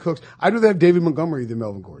Brandon Cooks. I'd rather have David Montgomery than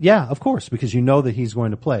Melvin Gordon. Yeah, of course, because you know that he's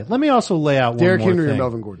going to play. Let me also lay out one Derrick more Henry thing. or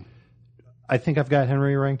Melvin Gordon? I think I've got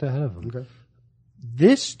Henry ranked ahead of him. Okay.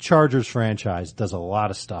 This Chargers franchise does a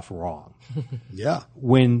lot of stuff wrong. Yeah.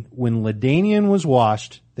 When LaDainian was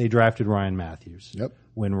washed, they drafted Ryan Matthews. Yep.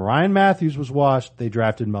 When Ryan Matthews was washed, they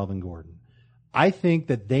drafted Melvin Gordon. I think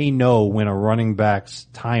that they know when a running back's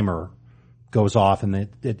timer goes off and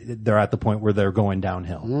they're at the point where they're going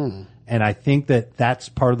downhill. And I think that that's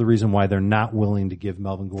part of the reason why they're not willing to give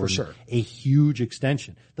Melvin Gordon a huge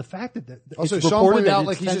extension. The fact that also it's Sean pointed out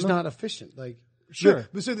like he's just not efficient. Like sure,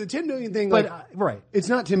 but so the $10 million thing, right? It's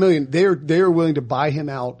not $10 million. They are willing to buy him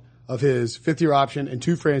out of his 5th-year option and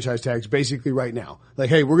 2 franchise tags basically right now. Like,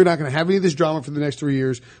 hey, we're not going to have any of this drama for the next 3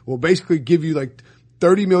 years. We'll basically give you like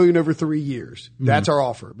 $30 million over 3 years. That's our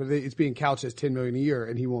offer, but it's being couched as $10 million a year,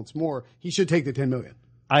 and he wants more. He should take the $10 million.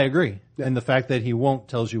 I agree. Yeah. And the fact that he won't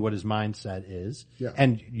tells you what his mindset is. Yeah.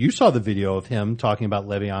 And you saw the video of him talking about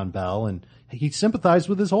Le'Veon Bell, and he sympathized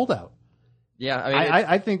with his holdout. Yeah,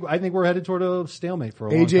 I think we're headed toward a stalemate for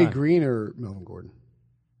a long time. AJ Green or Melvin Gordon?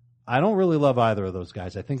 I don't really love either of those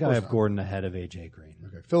guys. I think I have Gordon ahead of AJ Green.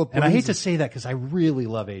 Okay, Philip. And I hate to say that because I really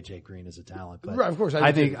love AJ Green as a talent, but right, of course,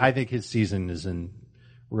 I think his season is in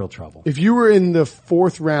real trouble. If you were in the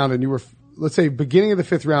 4th round and you were, let's say, beginning of the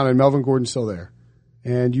 5th round and Melvin Gordon's still there,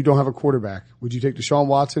 and you don't have a quarterback, would you take Deshaun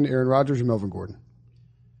Watson, Aaron Rodgers, or Melvin Gordon?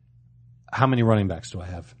 How many running backs do I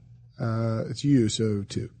have? It's you, so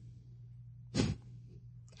 2.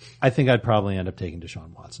 I think I'd probably end up taking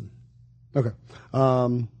Deshaun Watson. Okay.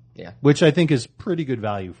 Yeah. Which I think is pretty good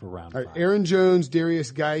value for round 5. Aaron Jones,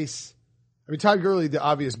 Darius Geis. I mean, Todd Gurley, the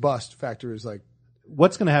obvious bust factor is like.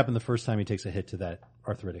 What's going to happen the first time he takes a hit to that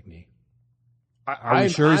arthritic knee? Are we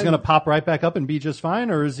sure he's going to pop right back up and be just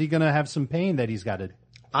fine, or is he going to have some pain that he's got to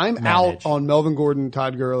I'm manage? Out on Melvin Gordon,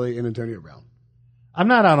 Todd Gurley, and Antonio Brown. I'm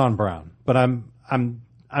not out on Brown, but I'm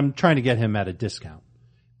trying to get him at a discount.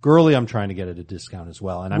 Gurley, I'm trying to get at a discount as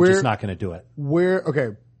well, and I'm just not going to do it.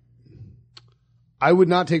 Okay. I would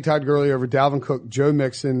not take Todd Gurley over Dalvin Cook, Joe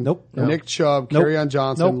Mixon, Nick Chubb, Kerryon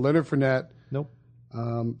Johnson, Leonard Fournette. Nope.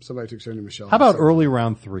 Somebody took Sony Michel. How about early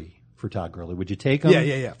round 3 for Todd Gurley? Would you take him?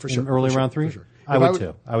 Yeah, for sure. Early round 3? For sure. I would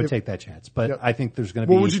too. I would take that chance, but I think there's going to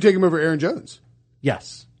be. Well, would you take him over Aaron Jones?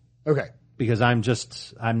 Yes. Okay. Because I'm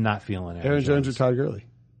not feeling Aaron Jones or Todd Gurley?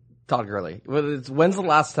 Todd Gurley. When's the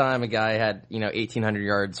last time a guy had 1,800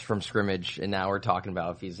 yards from scrimmage, and now we're talking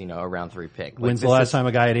about if he's a round 3 pick? When's the last time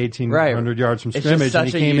a guy had 1,800 yards from scrimmage and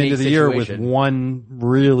he came into the year with one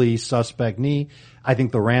really suspect knee? I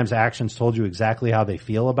think the Rams' actions told you exactly how they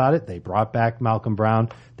feel about it. They brought back Malcolm Brown.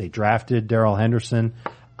 They drafted Darrell Henderson.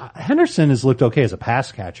 Henderson has looked okay as a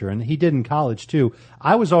pass catcher, and he did in college too.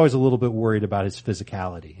 I was always a little bit worried about his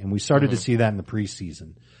physicality, and we started to see that in the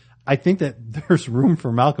preseason. I think that there's room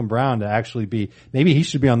for Malcolm Brown to actually maybe he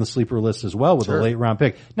should be on the sleeper list as well with a late round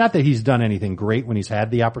pick. Not that he's done anything great when he's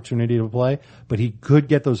had the opportunity to play, but he could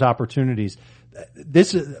get those opportunities.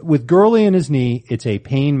 With Gurley and his knee, it's a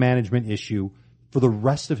pain management issue for the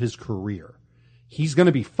rest of his career. He's going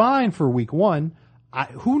to be fine for week 1.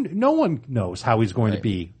 No one knows how he's going to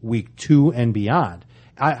be week 2 and beyond.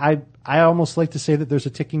 I almost like to say that there's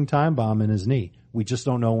a ticking time bomb in his knee. We just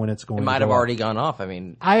don't know when it's going to go off. It might have already gone off. I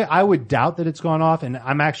mean, I would doubt that it's gone off, and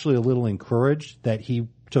I'm actually a little encouraged that he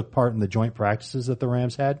took part in the joint practices that the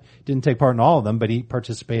Rams had. Didn't take part in all of them, but he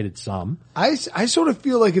participated some. I sort of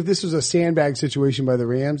feel like if this was a sandbag situation by the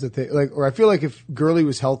Rams, that they or I feel like if Gurley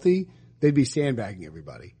was healthy, they'd be sandbagging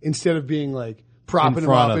everybody instead of being like propping him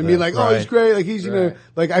up and being like, oh, he's great. Like he's,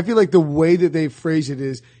 like I feel like the way that they phrase it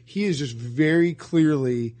is he is just very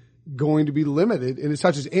clearly going to be limited in his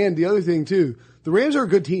touches. And the other thing too, the Rams are a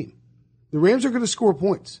good team. The Rams are going to score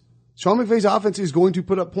points. Sean McVay's offense is going to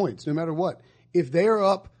put up points no matter what. If they are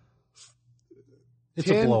up, it's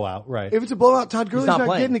a blowout, right? If it's a blowout, Todd Gurley's not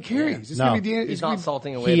getting the carries. Yeah. It's going to be he's not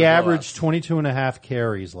salting away. He averaged 22.5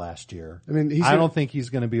 carries last year. I mean, I don't think he's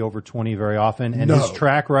going to be over 20 very often. And his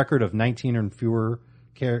track record of 19 and fewer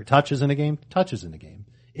touches in a game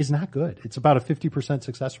is not good. It's about a 50%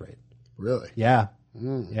 success rate. Really? Yeah.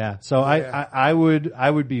 Yeah. So I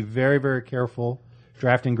would be very, very careful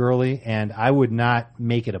drafting Gurley, and I would not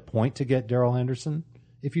make it a point to get Darrell Henderson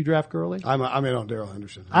if you draft Gurley. I'm in on Darrell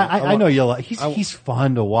Henderson. I know you'll like. He's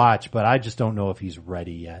fun to watch, but I just don't know if he's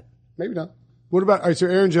ready yet. Maybe not. What about, all right, so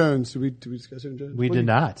Aaron Jones, did we discuss Aaron Jones? We did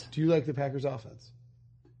not. Do you like the Packers offense?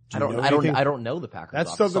 I don't know the Packers.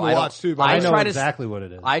 That's offense, something to watch too. But I know exactly what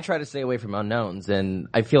it is. I try to stay away from unknowns, and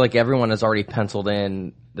I feel like everyone has already penciled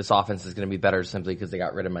in this offense is going to be better simply because they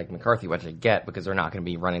got rid of Mike McCarthy, which I get because they're not going to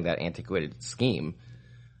be running that antiquated scheme.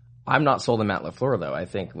 I'm not sold on Matt LaFleur though. I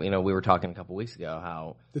think, we were talking a couple weeks ago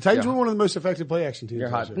how the Titans were one of the most effective play action teams.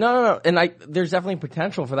 No. And there's definitely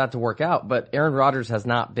potential for that to work out, but Aaron Rodgers has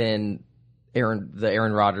not been the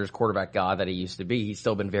Aaron Rodgers quarterback god that he used to be. He's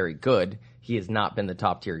still been very good. He has not been the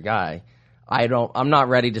top tier guy. I'm not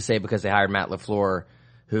ready to say because they hired Matt LaFleur,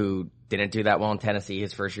 who didn't do that well in Tennessee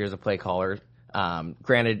his first year as a play caller.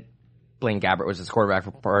 Granted, Blaine Gabbert was his quarterback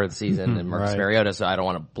for part of the season and Marcus Mariota, so I don't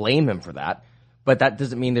want to blame him for that. But that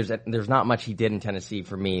doesn't mean there's not much he did in Tennessee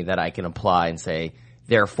for me that I can apply and say,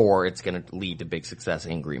 therefore, it's going to lead to big success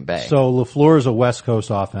in Green Bay. So LaFleur is a West Coast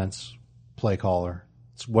offense play caller.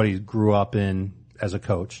 It's what he grew up in as a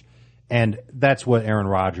coach. And that's what Aaron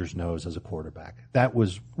Rodgers knows as a quarterback. That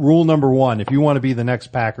was rule number one. If you want to be the next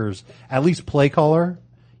Packers, at least play caller,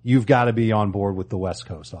 you've got to be on board with the West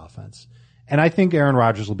Coast offense. And I think Aaron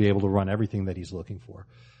Rodgers will be able to run everything that he's looking for.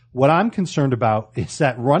 What I'm concerned about is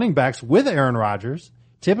that running backs with Aaron Rodgers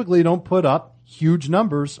typically don't put up huge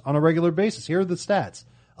numbers on a regular basis. Here are the stats.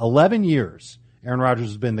 11 years, Aaron Rodgers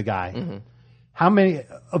has been the guy. Mm-hmm. How many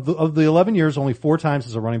of the 11 years, only 4 times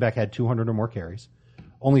has a running back had 200 or more carries.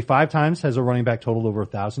 Only 5 times has a running back totaled over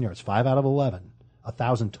 1,000 yards. 5 out of 11.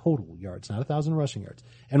 1,000 total yards, not 1,000 rushing yards.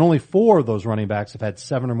 And only 4 of those running backs have had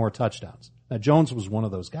 7 or more touchdowns. Now, Jones was one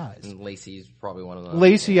of those guys. And Lacey's probably one of those.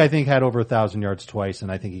 Lacey, I think, had over 1,000 yards twice,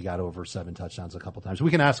 and I think he got over 7 touchdowns a couple times.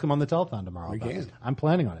 We can ask him on the telethon tomorrow. I'm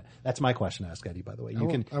planning on it. That's my question to ask Eddie, by the way.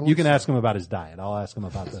 You can ask him about his diet. I'll ask him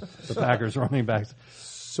about the Packers running backs.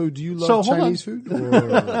 So do you love Chinese food?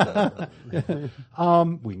 Or?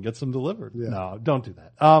 We can get some delivered. Yeah. No, don't do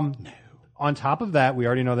that. No. On top of that, we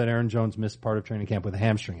already know that Aaron Jones missed part of training camp with a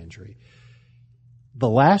hamstring injury. The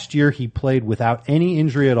last year he played without any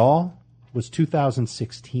injury at all was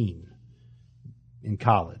 2016 in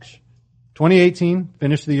college. 2018,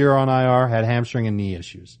 finished the year on IR, had hamstring and knee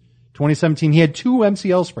issues. 2017, he had 2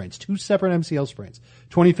 MCL sprains, 2 separate MCL sprains.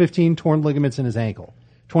 2015, torn ligaments in his ankle.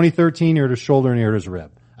 2013, he hurt his shoulder and he hurt his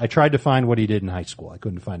rib. I tried to find what he did in high school. I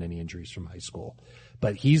couldn't find any injuries from high school.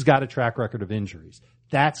 But he's got a track record of injuries.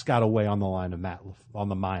 That's got to weigh on the mind of Matt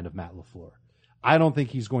LaFleur. I don't think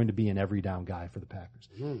he's going to be an every down guy for the Packers.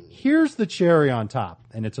 Here's the cherry on top,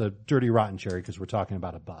 and it's a dirty, rotten cherry because we're talking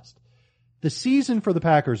about a bust. The season for the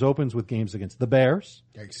Packers opens with games against the Bears,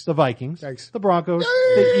 the Vikings, the Broncos,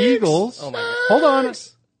 the Eagles. Oh my God. Hold on.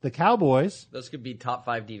 The Cowboys. Those could be top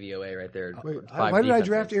 5 DVOA right there. Wait, why did I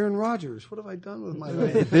draft Aaron Rodgers? What have I done with my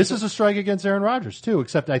life? This is a strike against Aaron Rodgers, too,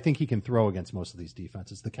 except I think he can throw against most of these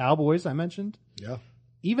defenses. The Cowboys, I mentioned. Yeah.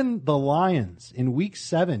 Even the Lions in week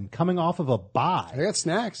 7 coming off of a bye. I got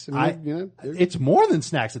snacks. It's more than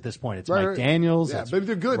snacks at this point. It's Mike Daniels. Yeah, but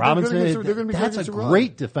they're good. Robinson. They're going to be That's a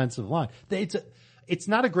great defensive line. It's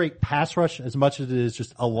not a great pass rush as much as it is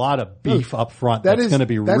just a lot of beef up front. That's going to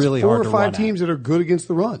be really hard to run. 4 or 5 teams that are good against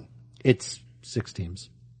the run. It's 6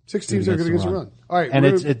 teams. 6 teams are good against the run. All right. And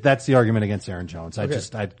that's the argument against Aaron Jones. I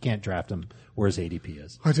can't draft him where his ADP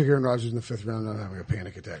is. I took Aaron Rodgers in the 5th round. I'm having a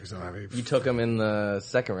panic attack because I don't have any. You took him in the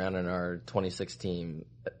 2nd round in our 2016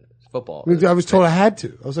 football. I was told I had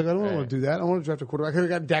to. I was like, I don't want to do that. I want to draft a quarterback. I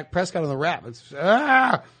got Dak Prescott on the wrap.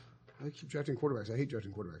 I keep drafting quarterbacks. I hate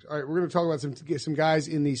drafting quarterbacks. All right, we're going to talk about some guys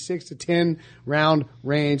in the 6 to 10 round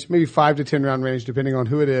range, maybe 5 to 10 round range, depending on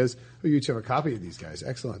who it is. Oh, you each have a copy of these guys.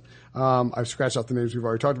 Excellent. I've scratched off the names we've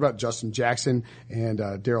already talked about, Justin Jackson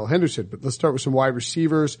and Darrell Henderson. But let's start with some wide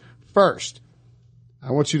receivers first. I'm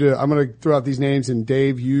going to throw out these names, and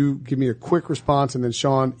Dave, you give me a quick response, and then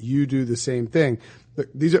Sean, you do the same thing.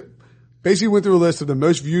 These are basically went through a list of the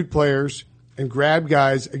most viewed players and grabbed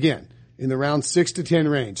guys, again, in the round 6 to 10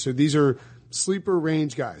 range. So these are sleeper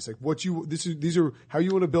range guys. Like these are how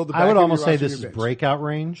you want to build the back. I would end almost of your say roster this and is your bench. breakout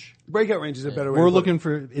range. Breakout range is a better way. We're to put looking it.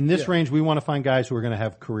 for, in this range, we want to find guys who are going to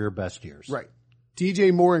have career best years. Right.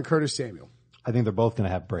 DJ Moore and Curtis Samuel. I think they're both going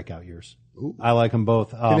to have breakout years. Ooh. I like them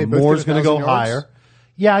both. They both Moore's get going to go 1,000 yards? higher.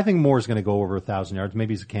 Yeah, I think Moore's going to go over 1,000 yards.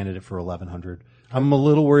 Maybe he's a candidate for 1,100. I'm a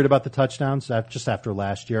little worried about the touchdowns just after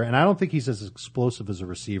last year, and I don't think he's as explosive as a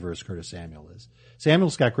receiver as Curtis Samuel is.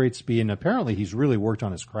 Samuel's got great speed, and apparently he's really worked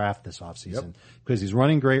on his craft this offseason because he's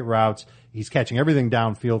running great routes. He's catching everything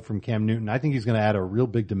downfield from Cam Newton. I think he's going to add a real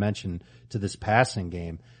big dimension to this passing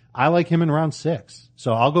game. I like him in round 6.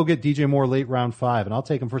 So I'll go get DJ Moore late round 5, and I'll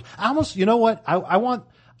take him first. You know what? I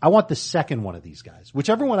want the second one of these guys.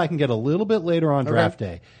 Whichever one I can get a little bit later on draft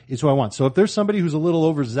day is who I want. So if there's somebody who's a little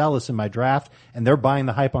overzealous in my draft and they're buying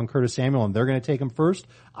the hype on Curtis Samuel and they're going to take him first,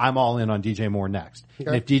 I'm all in on DJ Moore next. Okay.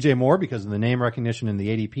 And if DJ Moore, because of the name recognition and the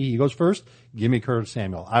ADP, he goes first, give me Curtis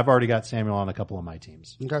Samuel. I've already got Samuel on a couple of my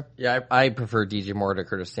teams. Okay. Yeah, I prefer DJ Moore to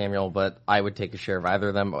Curtis Samuel, but I would take a share of either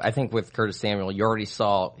of them. I think with Curtis Samuel, you already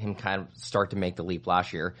saw him kind of start to make the leap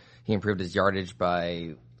last year. He improved his yardage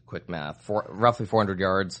by quick math, roughly 400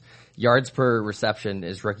 yards. Yards per reception,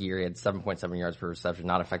 his rookie year, he had 7.7 yards per reception,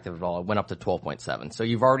 not effective at all. It went up to 12.7. So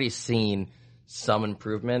you've already seen some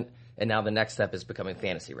improvement, and now the next step is becoming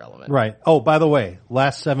fantasy relevant. Right. Oh, by the way,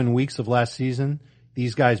 last 7 weeks of last season,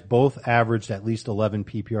 these guys both averaged at least 11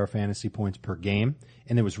 PPR fantasy points per game,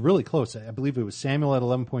 and it was really close. I believe it was Samuel at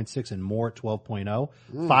 11.6 and Moore at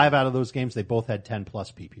 12.0. 5 out of those games, they both had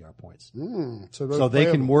 10-plus PPR points. So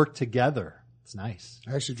they can work together. It's nice.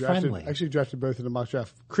 I actually drafted both in the mock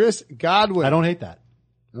draft. Chris Godwin. I don't hate that.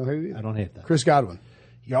 I don't hate that. Chris Godwin.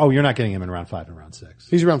 Oh, you're not getting him in round 5 and round 6.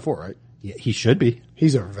 He's around 4, right? Yeah, he should be.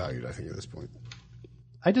 He's overvalued, I think, at this point.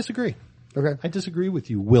 I disagree. Okay. I disagree with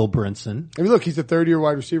you, Will Brinson. I mean, look, he's a third-year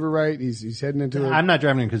wide receiver, right? He's heading into I'm not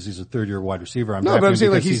drafting him because he's a third-year wide receiver. I'm drafting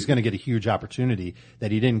him because he's going to get a huge opportunity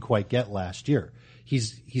that he didn't quite get last year.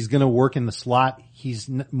 He's going to work in the slot. He's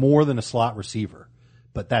more than a slot receiver,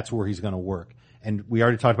 but that's where he's going to work. And we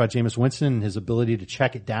already talked about Jameis Winston and his ability to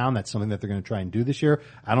check it down. That's something that they're going to try and do this year.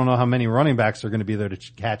 I don't know how many running backs are going to be there to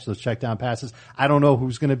catch those check down passes. I don't know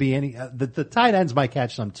who's going to be any. The tight ends might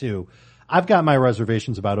catch some too. I've got my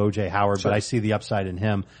reservations about O.J. Howard, but I see the upside in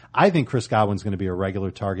him. I think Chris Godwin's going to be a regular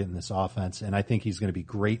target in this offense, and I think he's going to be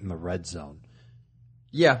great in the red zone.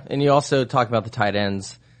 Yeah, and you also talk about the tight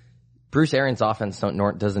ends. Bruce Arians' offense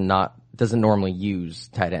doesn't normally use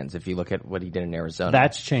tight ends. If you look at what he did in Arizona,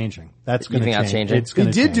 that's changing. That's going to change. That's changing?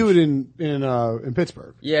 He did do it in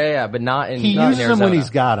Pittsburgh. Yeah, but not in. He not uses in them when Arizona. he's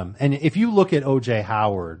got them. And if you look at O.J.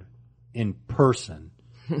 Howard in person,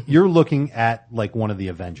 you're looking at like one of the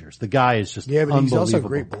Avengers. The guy is just but he's also a unbelievable.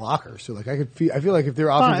 great blocker. So like I feel like if they're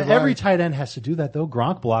offensive line, every tight end has to do that though.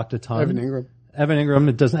 Gronk blocked a ton. Evan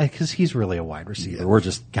Ingram doesn't, because he's really a wide receiver. We're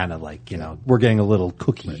just kind of like, we're getting a little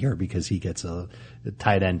cookie here because he gets a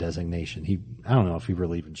tight end designation. I don't know if he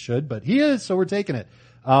really even should, but he is, so we're taking it.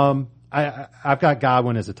 I've got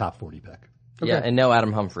Godwin as a top 40 pick. Okay. Yeah, and no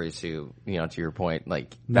Adam Humphries, who, to your point,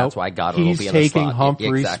 that's why Godwin will be in the slot. He's taking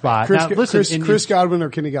Humphries' spot. Chris Godwin or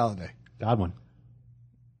Kenny Galladay? Godwin.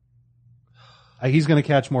 He's going to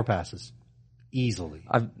catch more passes. Easily.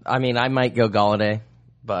 I might go Galladay.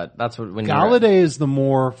 But that's what when Galladay is the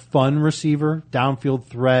more fun receiver, downfield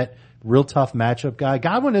threat, real tough matchup guy.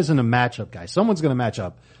 Godwin isn't a matchup guy. Someone's going to match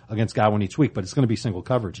up against Godwin each week, but it's going to be single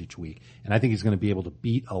coverage each week. And I think he's going to be able to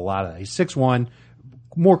beat a lot of that. He's 6'1",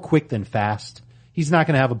 more quick than fast. He's not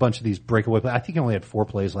going to have a bunch of these breakaway plays. I think he only had 4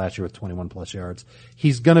 plays last year with 21 plus yards.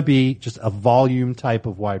 He's going to be just a volume type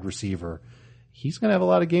of wide receiver. He's going to have a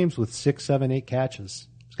lot of games with 6, 7, 8 catches.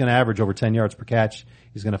 He's going to average over 10 yards per catch.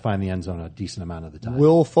 He's going to find the end zone a decent amount of the time.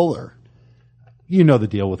 Will Fuller. You know the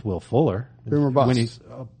deal with Will Fuller. Boomer bust. When he's,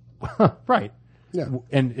 right. Yeah.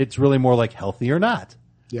 And it's really more like healthy or not.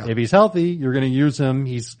 Yeah. If he's healthy, you're going to use him.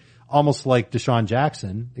 He's almost like Deshaun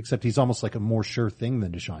Jackson, except he's almost like a more sure thing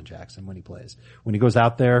than Deshaun Jackson when he plays. When he goes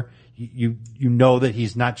out there, you know that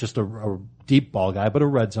he's not just a deep ball guy, but a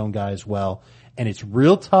red zone guy as well. And it's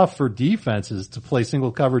real tough for defenses to play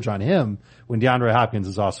single coverage on him when DeAndre Hopkins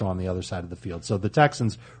is also on the other side of the field. So the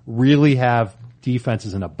Texans really have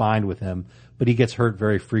defenses in a bind with him. but he gets hurt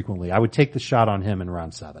very frequently. I would take the shot on him in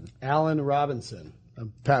round 7. Allen Robinson.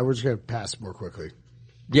 We're just going to pass more quickly.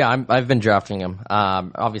 Yeah, I've been drafting him.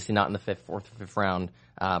 Obviously not in the 4th or 5th round,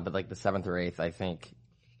 but like the 7th or 8th, I think.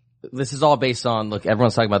 This is all based on, look,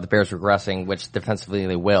 everyone's talking about the Bears regressing, which defensively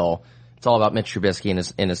they will. It's all about Mitch Trubisky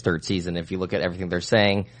in his 3rd season. If you look at everything they're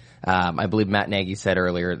saying, I believe Matt Nagy said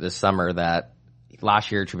earlier this summer that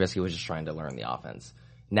last year Trubisky was just trying to learn the offense.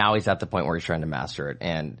 Now he's at the point where he's trying to master it.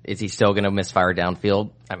 And is he still going to misfire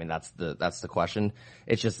downfield? I mean, that's the question.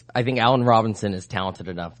 It's just, I think Allen Robinson is talented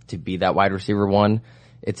enough to be that wide receiver 1.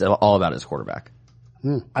 It's all about his quarterback.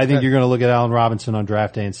 I think you're going to look at Allen Robinson on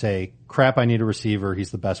draft day and say, crap, I need a receiver.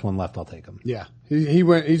 He's the best one left. I'll take him. Yeah.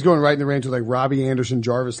 He's going right in the range of like Robbie Anderson,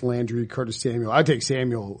 Jarvis Landry, Curtis Samuel. I'd take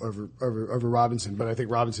Samuel over Robinson, but I think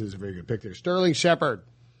Robinson is a very good pick there. Sterling Shepard.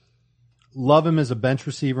 Love him as a bench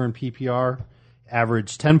receiver in PPR.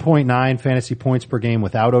 Averaged 10.9 fantasy points per game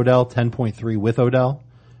without Odell, 10.3 with Odell.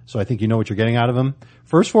 So I think you know what you're getting out of him.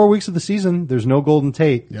 First 4 weeks of the season, there's no Golden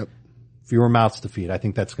Tate. Yep. Fewer mouths to feed. I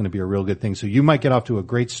think that's going to be a real good thing. So you might get off to a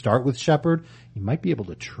great start with Shepard. You might be able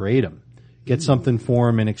to trade him. Get something for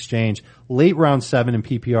him in exchange. Late round 7 in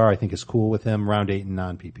PPR, I think is cool with him. Round 8 in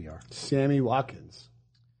non-PPR. Sammy Watkins.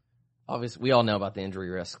 Obviously, we all know about the injury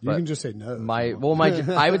risk. You but can just say no.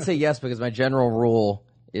 I would say yes because my general rule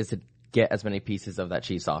is to get as many pieces of that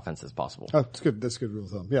Chiefs offense as possible. Oh, that's good. That's a good rule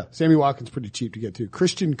of thumb. Yeah. Sammy Watkins pretty cheap to get too.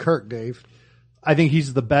 Christian Kirk, Dave. I think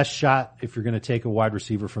he's the best shot if you're going to take a wide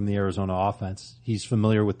receiver from the Arizona offense. He's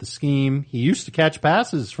familiar with the scheme. He used to catch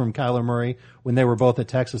passes from Kyler Murray when they were both at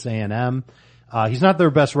Texas A&M. He's not their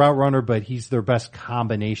best route runner, but he's their best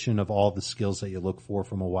combination of all the skills that you look for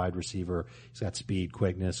from a wide receiver. He's got speed,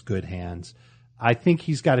 quickness, good hands. I think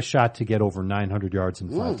he's got a shot to get over 900 yards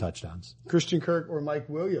and 5 touchdowns. Christian Kirk or Mike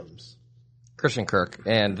Williams? Christian Kirk.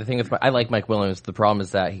 And the thing is, I like Mike Williams. The problem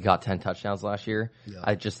is that he got 10 touchdowns last year. Yeah.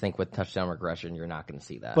 I just think with touchdown regression, you're not going to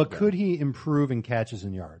see that. But could he improve in catches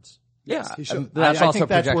and yards? Yeah. I think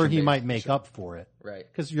that's where he might make up for it. Right.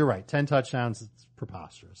 Because you're right. 10 touchdowns, it's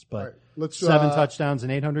preposterous. But right. 7 touchdowns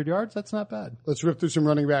and 800 yards, that's not bad. Let's rip through some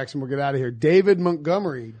running backs and we'll get out of here. David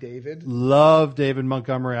Montgomery. David. Love David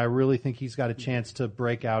Montgomery. I really think he's got a chance to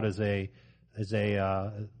break out as a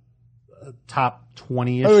top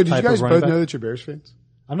 20-ish did type you guys of running both back. know that you're Bears fans?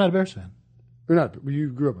 I'm not a Bears fan. You're not. You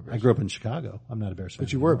grew up a Bears fan. I grew up in Chicago. I'm not a Bears fan.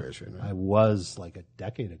 But you were a Bears fan, right? I was like a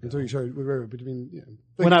decade ago. Until you started between.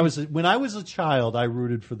 When I was a child, I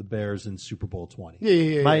rooted for the Bears in Super Bowl 20.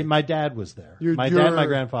 Yeah. My dad was there. My dad and my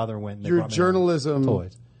grandfather went. And they brought me journalism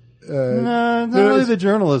toys. No, not really the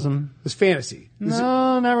journalism. It's fantasy.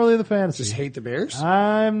 No, not really the fantasy. Just hate the Bears?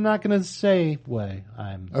 I'm not going to say way.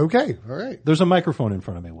 I'm okay. All right. There's a microphone in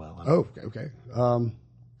front of me. Will. Oh, okay.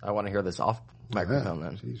 I want to hear this off microphone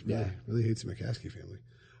then. Jeez, really hates the McCaskey family.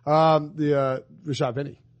 The Rashad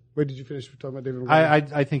Penny. Wait, did you finish talking about David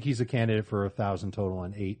Montgomery? I think he's a candidate for 1,000 total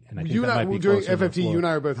and 8, and I think you that might be during closer FFT. You and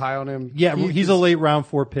I are both high on him. Yeah, he's a late round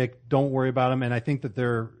 4 pick. Don't worry about him, and I think that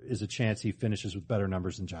there is a chance he finishes with better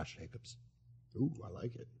numbers than Josh Jacobs. Ooh, I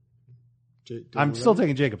like it. I'm still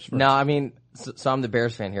taking Jacobs first. No, I mean, so I'm the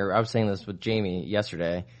Bears fan here. I was saying this with Jamie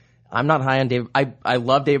yesterday. I'm not high on Dave. I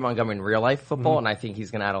love David Montgomery in real life football, and I think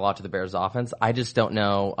he's going to add a lot to the Bears offense. I just don't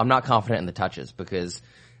know. I'm not confident in the touches because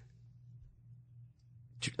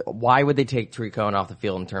why would they take Tariq Cohen off the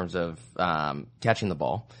field in terms of catching the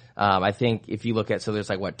ball? I think if you look at, so there's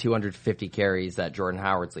 250 carries that Jordan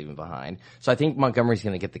Howard's leaving behind. So I think Montgomery's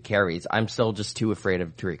going to get the carries. I'm still just too afraid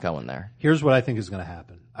of Tariq Cohen there. Here's what I think is going to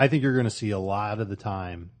happen. I think you're going to see a lot of the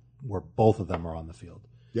time where both of them are on the field.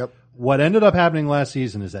 Yep. What ended up happening last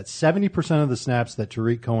season is that 70% of the snaps that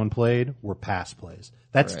Tariq Cohen played were pass plays.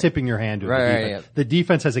 That's tipping your hand to the defense. Yeah. The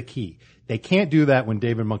defense has a key. They can't do that when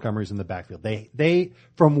David Montgomery's in the backfield. They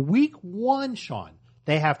from week 1, Sean,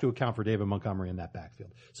 they have to account for David Montgomery in that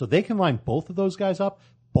backfield. So they can line both of those guys up.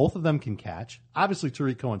 Both of them can catch. Obviously,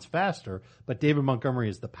 Tariq Cohen's faster, but David Montgomery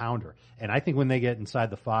is the pounder. And I think when they get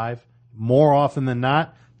inside the 5, more often than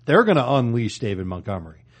not, they're going to unleash David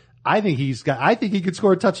Montgomery. I think he could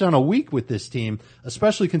score a touchdown a week with this team,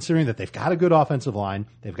 especially considering that they've got a good offensive line.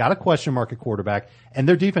 They've got a question mark at quarterback, and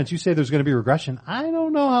their defense, you say there's going to be regression. I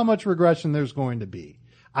don't know how much regression there's going to be.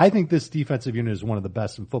 I think this defensive unit is one of the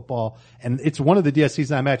best in football, and it's one of the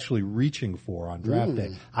DSCs I'm actually reaching for on draft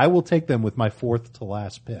day. I will take them with my 4th to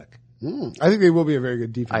last pick. I think they will be a very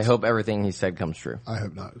good defense. I hope everything he said comes true. I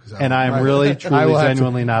hope not. And I'm really, truly,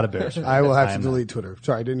 genuinely not a Bears fan. I will have to delete Twitter.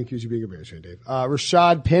 Sorry, I didn't accuse you of being a Bears fan, Dave.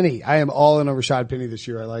 Rashad Penny. I am all in on Rashad Penny this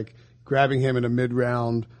year. I like grabbing him in a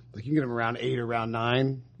mid-round. Like you can get him around 8 or round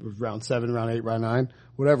 9, round 7, round 8, round 9,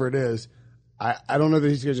 whatever it is. I don't know that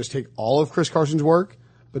he's going to just take all of Chris Carson's work,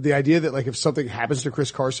 But the idea that like if something happens to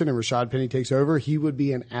Chris Carson and Rashad Penny takes over, he would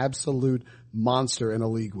be an absolute monster and a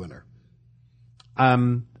league winner.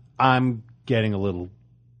 I'm getting a little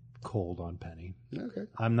cold on Penny. Okay.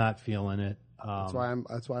 I'm not feeling it. That's why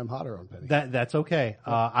I'm hotter on Penny. That's okay.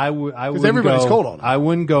 I would. Everybody's cold on him. I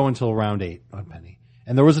wouldn't go until round 8 on Penny.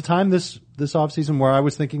 And there was a time this offseason where I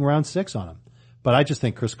was thinking round 6 on him. But I just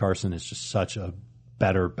think Chris Carson is just such a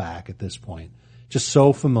better back at this point. Just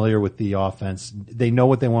so familiar with the offense. They know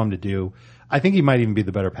what they want him to do. I think he might even be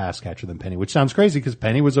the better pass catcher than Penny, which sounds crazy because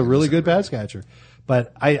Penny was a really good pass catcher.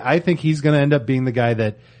 But I think he's going to end up being the guy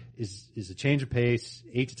that is a change of pace,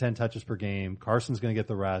 8 to 10 touches per game. Carson's going to get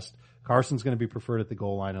the rest. Carson's going to be preferred at the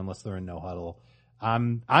goal line unless they're in no huddle.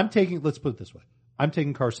 Let's put it this way. I'm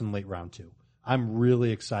taking Carson late round 2. I'm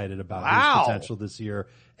really excited about his potential this year.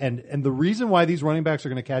 And the reason why these running backs are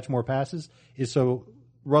going to catch more passes is so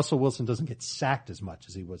Russell Wilson doesn't get sacked as much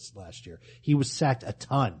as he was last year. He was sacked a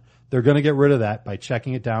ton. They're going to get rid of that by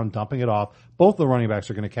checking it down, dumping it off. Both the running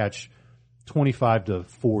backs are going to catch 25 to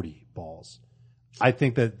 40 balls. I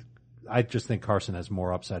just think Carson has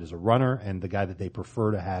more upside as a runner and the guy that they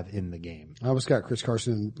prefer to have in the game. I almost got Chris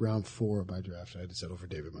Carson in round 4 of my draft. I had to settle for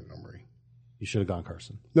David Montgomery. You should have gone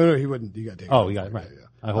Carson. No, he wouldn't. You got David. Oh, you got it right. Yeah.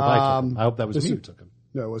 I hope I took him. I hope that was me who took him.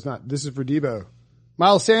 No, it was not. This is for Debo.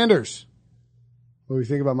 Miles Sanders. What do you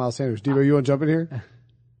think about Miles Sanders? Debo, you want to jump in here?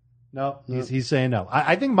 No. He's saying no.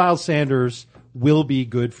 I think Miles Sanders will be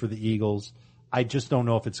good for the Eagles. I just don't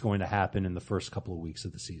know if it's going to happen in the first couple of weeks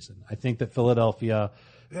of the season. I think that Philadelphia,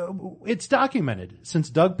 it's documented.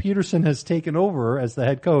 Since Doug Peterson has taken over as the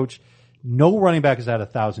head coach, no running back has had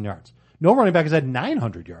 1,000 yards. No running back has had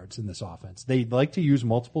 900 yards in this offense. They like to use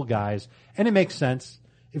multiple guys, and it makes sense.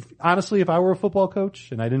 Honestly, if I were a football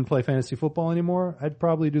coach and I didn't play fantasy football anymore, I'd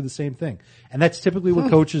probably do the same thing. And that's typically what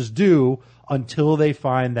coaches do until they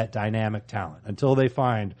find that dynamic talent, until they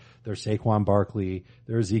find their Saquon Barkley,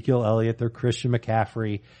 their Ezekiel Elliott, their Christian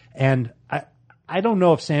McCaffrey. And I don't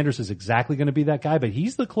know if Sanders is exactly going to be that guy, but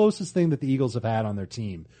he's the closest thing that the Eagles have had on their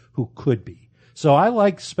team who could be. So I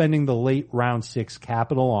like spending the late round 6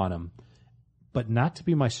 capital on him, but not to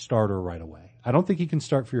be my starter right away. I don't think he can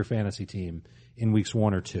start for your fantasy team in weeks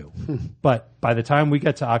 1 or 2. But by the time we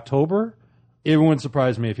get to October, it wouldn't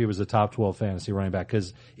surprise me if he was a top 12 fantasy running back,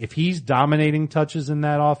 because if he's dominating touches in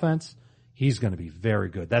that offense, he's going to be very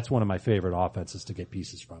good. That's one of my favorite offenses to get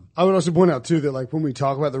pieces from. I would also point out too that like when we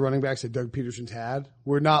talk about the running backs that Doug Peterson's had,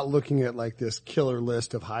 we're not looking at like this killer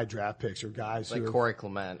list of high draft picks or guys like Corey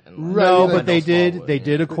Clement. And no, but they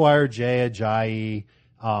did acquire Jay Ajayi.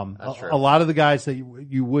 A lot of the guys that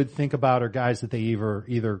you would think about are guys that they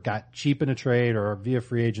either got cheap in a trade or via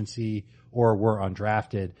free agency or were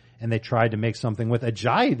undrafted, and they tried to make something with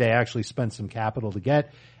Ajayi. They actually spent some capital to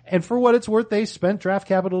get, and for what it's worth, they spent draft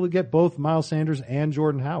capital to get both Miles Sanders and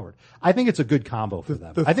Jordan Howard. I think it's a good combo for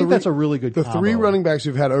them. I think that's a really good combo. The 3 running backs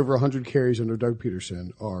who've had over 100 carries under Doug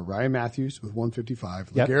Peterson are Ryan Matthews with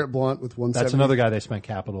 155, Garrett Blount with 170. That's another guy they spent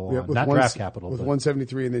capital on, not draft capital. With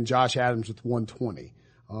 173, and then Josh Adams with 120.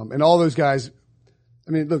 And all those guys,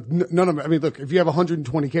 I mean, look, none of them, I mean, look, if you have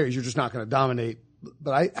 120 carries, you're just not going to dominate.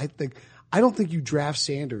 But I don't think you draft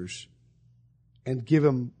Sanders and give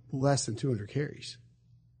him less than 200 carries.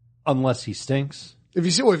 Unless he stinks. If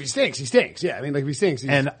he stinks, he stinks. Yeah. I mean, like if he stinks.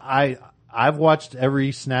 And I've watched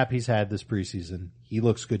every snap he's had this preseason. He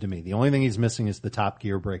looks good to me. The only thing he's missing is the top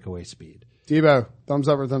gear breakaway speed. Debo, thumbs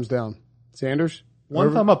up or thumbs down? Sanders?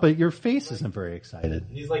 One thumb up, but your face isn't very excited.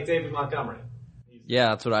 He's like David Montgomery. Yeah,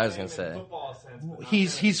 that's what I was going to say.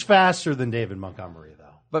 He's faster than David Montgomery, though.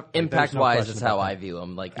 But impact-wise is how I view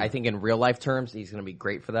him. Like, I think in real-life terms, he's going to be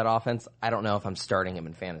great for that offense. I don't know if I'm starting him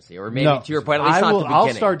in fantasy. Or maybe, to your point, at least not at the beginning.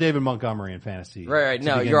 I'll start David Montgomery in fantasy. Right.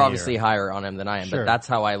 No, you're obviously higher on him than I am, but that's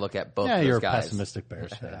how I look at both those guys. Yeah, you're a pessimistic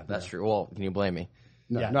Bears fan. That's true. Well, can you blame me?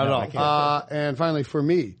 No, not at all. And finally, for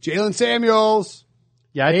me, Jalen Samuels.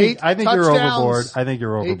 Yeah, I think you're overboard. I think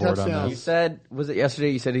you're overboard on that. You said, was it yesterday?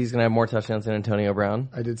 You said he's going to have more touchdowns than Antonio Brown?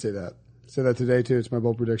 I did say that. Said that today too. It's my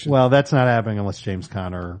bold prediction. Well, that's not happening unless James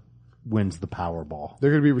Conner wins the Powerball. They're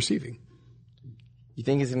going to be receiving. You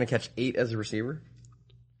think he's going to catch 8 as a receiver?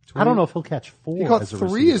 I don't know if he'll catch 4 he caught as a 3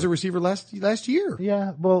 receiver. as a receiver last year.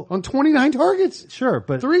 Yeah, well, on 29 targets. Sure,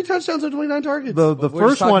 but 3 touchdowns on 29 targets. The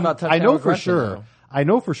first one, I know for sure. Though. I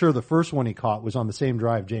know for sure the first one he caught was on the same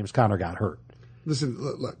drive James Conner got hurt. Listen,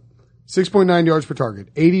 look. 6.9 yards per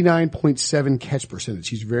target, 89.7 catch percentage.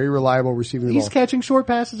 He's very reliable receiving the ball. He's catching short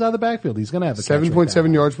passes out of the backfield. He's going to have a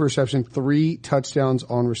 7.7 yards per reception, 3 touchdowns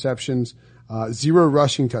on receptions, 0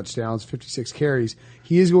 rushing touchdowns, 56 carries.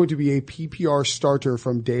 He is going to be a PPR starter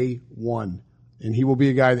from day 1. And he will be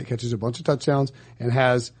a guy that catches a bunch of touchdowns and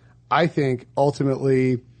has I think,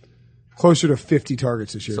 ultimately closer to 50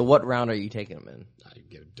 targets this year. So what round are you taking him in? I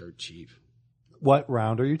get it dirt cheap. What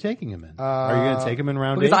round are you taking him in? Are you going to take him in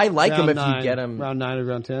round Because 8? I like him Round if 9, you get him. round 9 or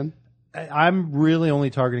round 10. I'm really only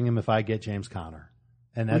targeting him if I get James Conner.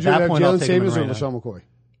 And at Would you that have point, I'll Jalen take him in Samuels or round 9. LaShawn McCoy?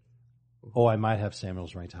 Oh, I might have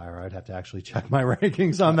Samuels ranked higher. I'd have to actually check my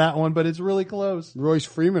rankings on that one, but it's really close. Royce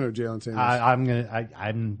Freeman or Jalen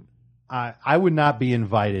Samuels? I would not be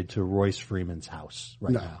invited to Royce Freeman's house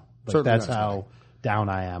right No, now. But certainly that's not. how down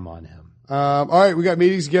I am on him. All right, we got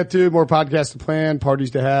meetings to get to, more podcasts to plan,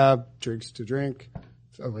 parties to have, drinks to drink.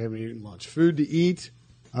 Oh, we haven't eaten lunch. Food to eat.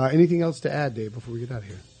 Anything else to add, Dave, before we get out of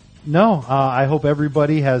here? No, I hope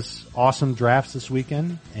everybody has awesome drafts this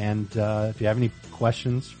weekend. And if you have any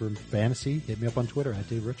questions for fantasy, hit me up on Twitter at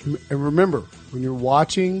Dave Richard. And remember, when you're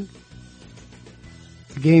watching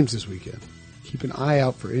the games this weekend, keep an eye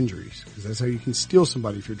out for injuries, because that's how you can steal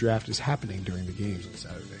somebody if your draft is happening during the games on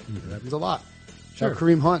Saturday. It happens a lot. Shout out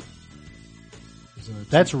Kareem Hunt.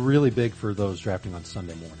 That's really big for those drafting on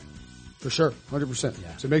Sunday morning. For sure, 100%.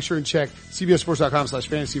 Yeah. So make sure and check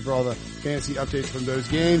CBSSports.com/fantasy for all the fantasy updates from those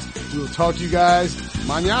games. We will talk to you guys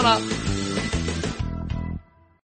mañana.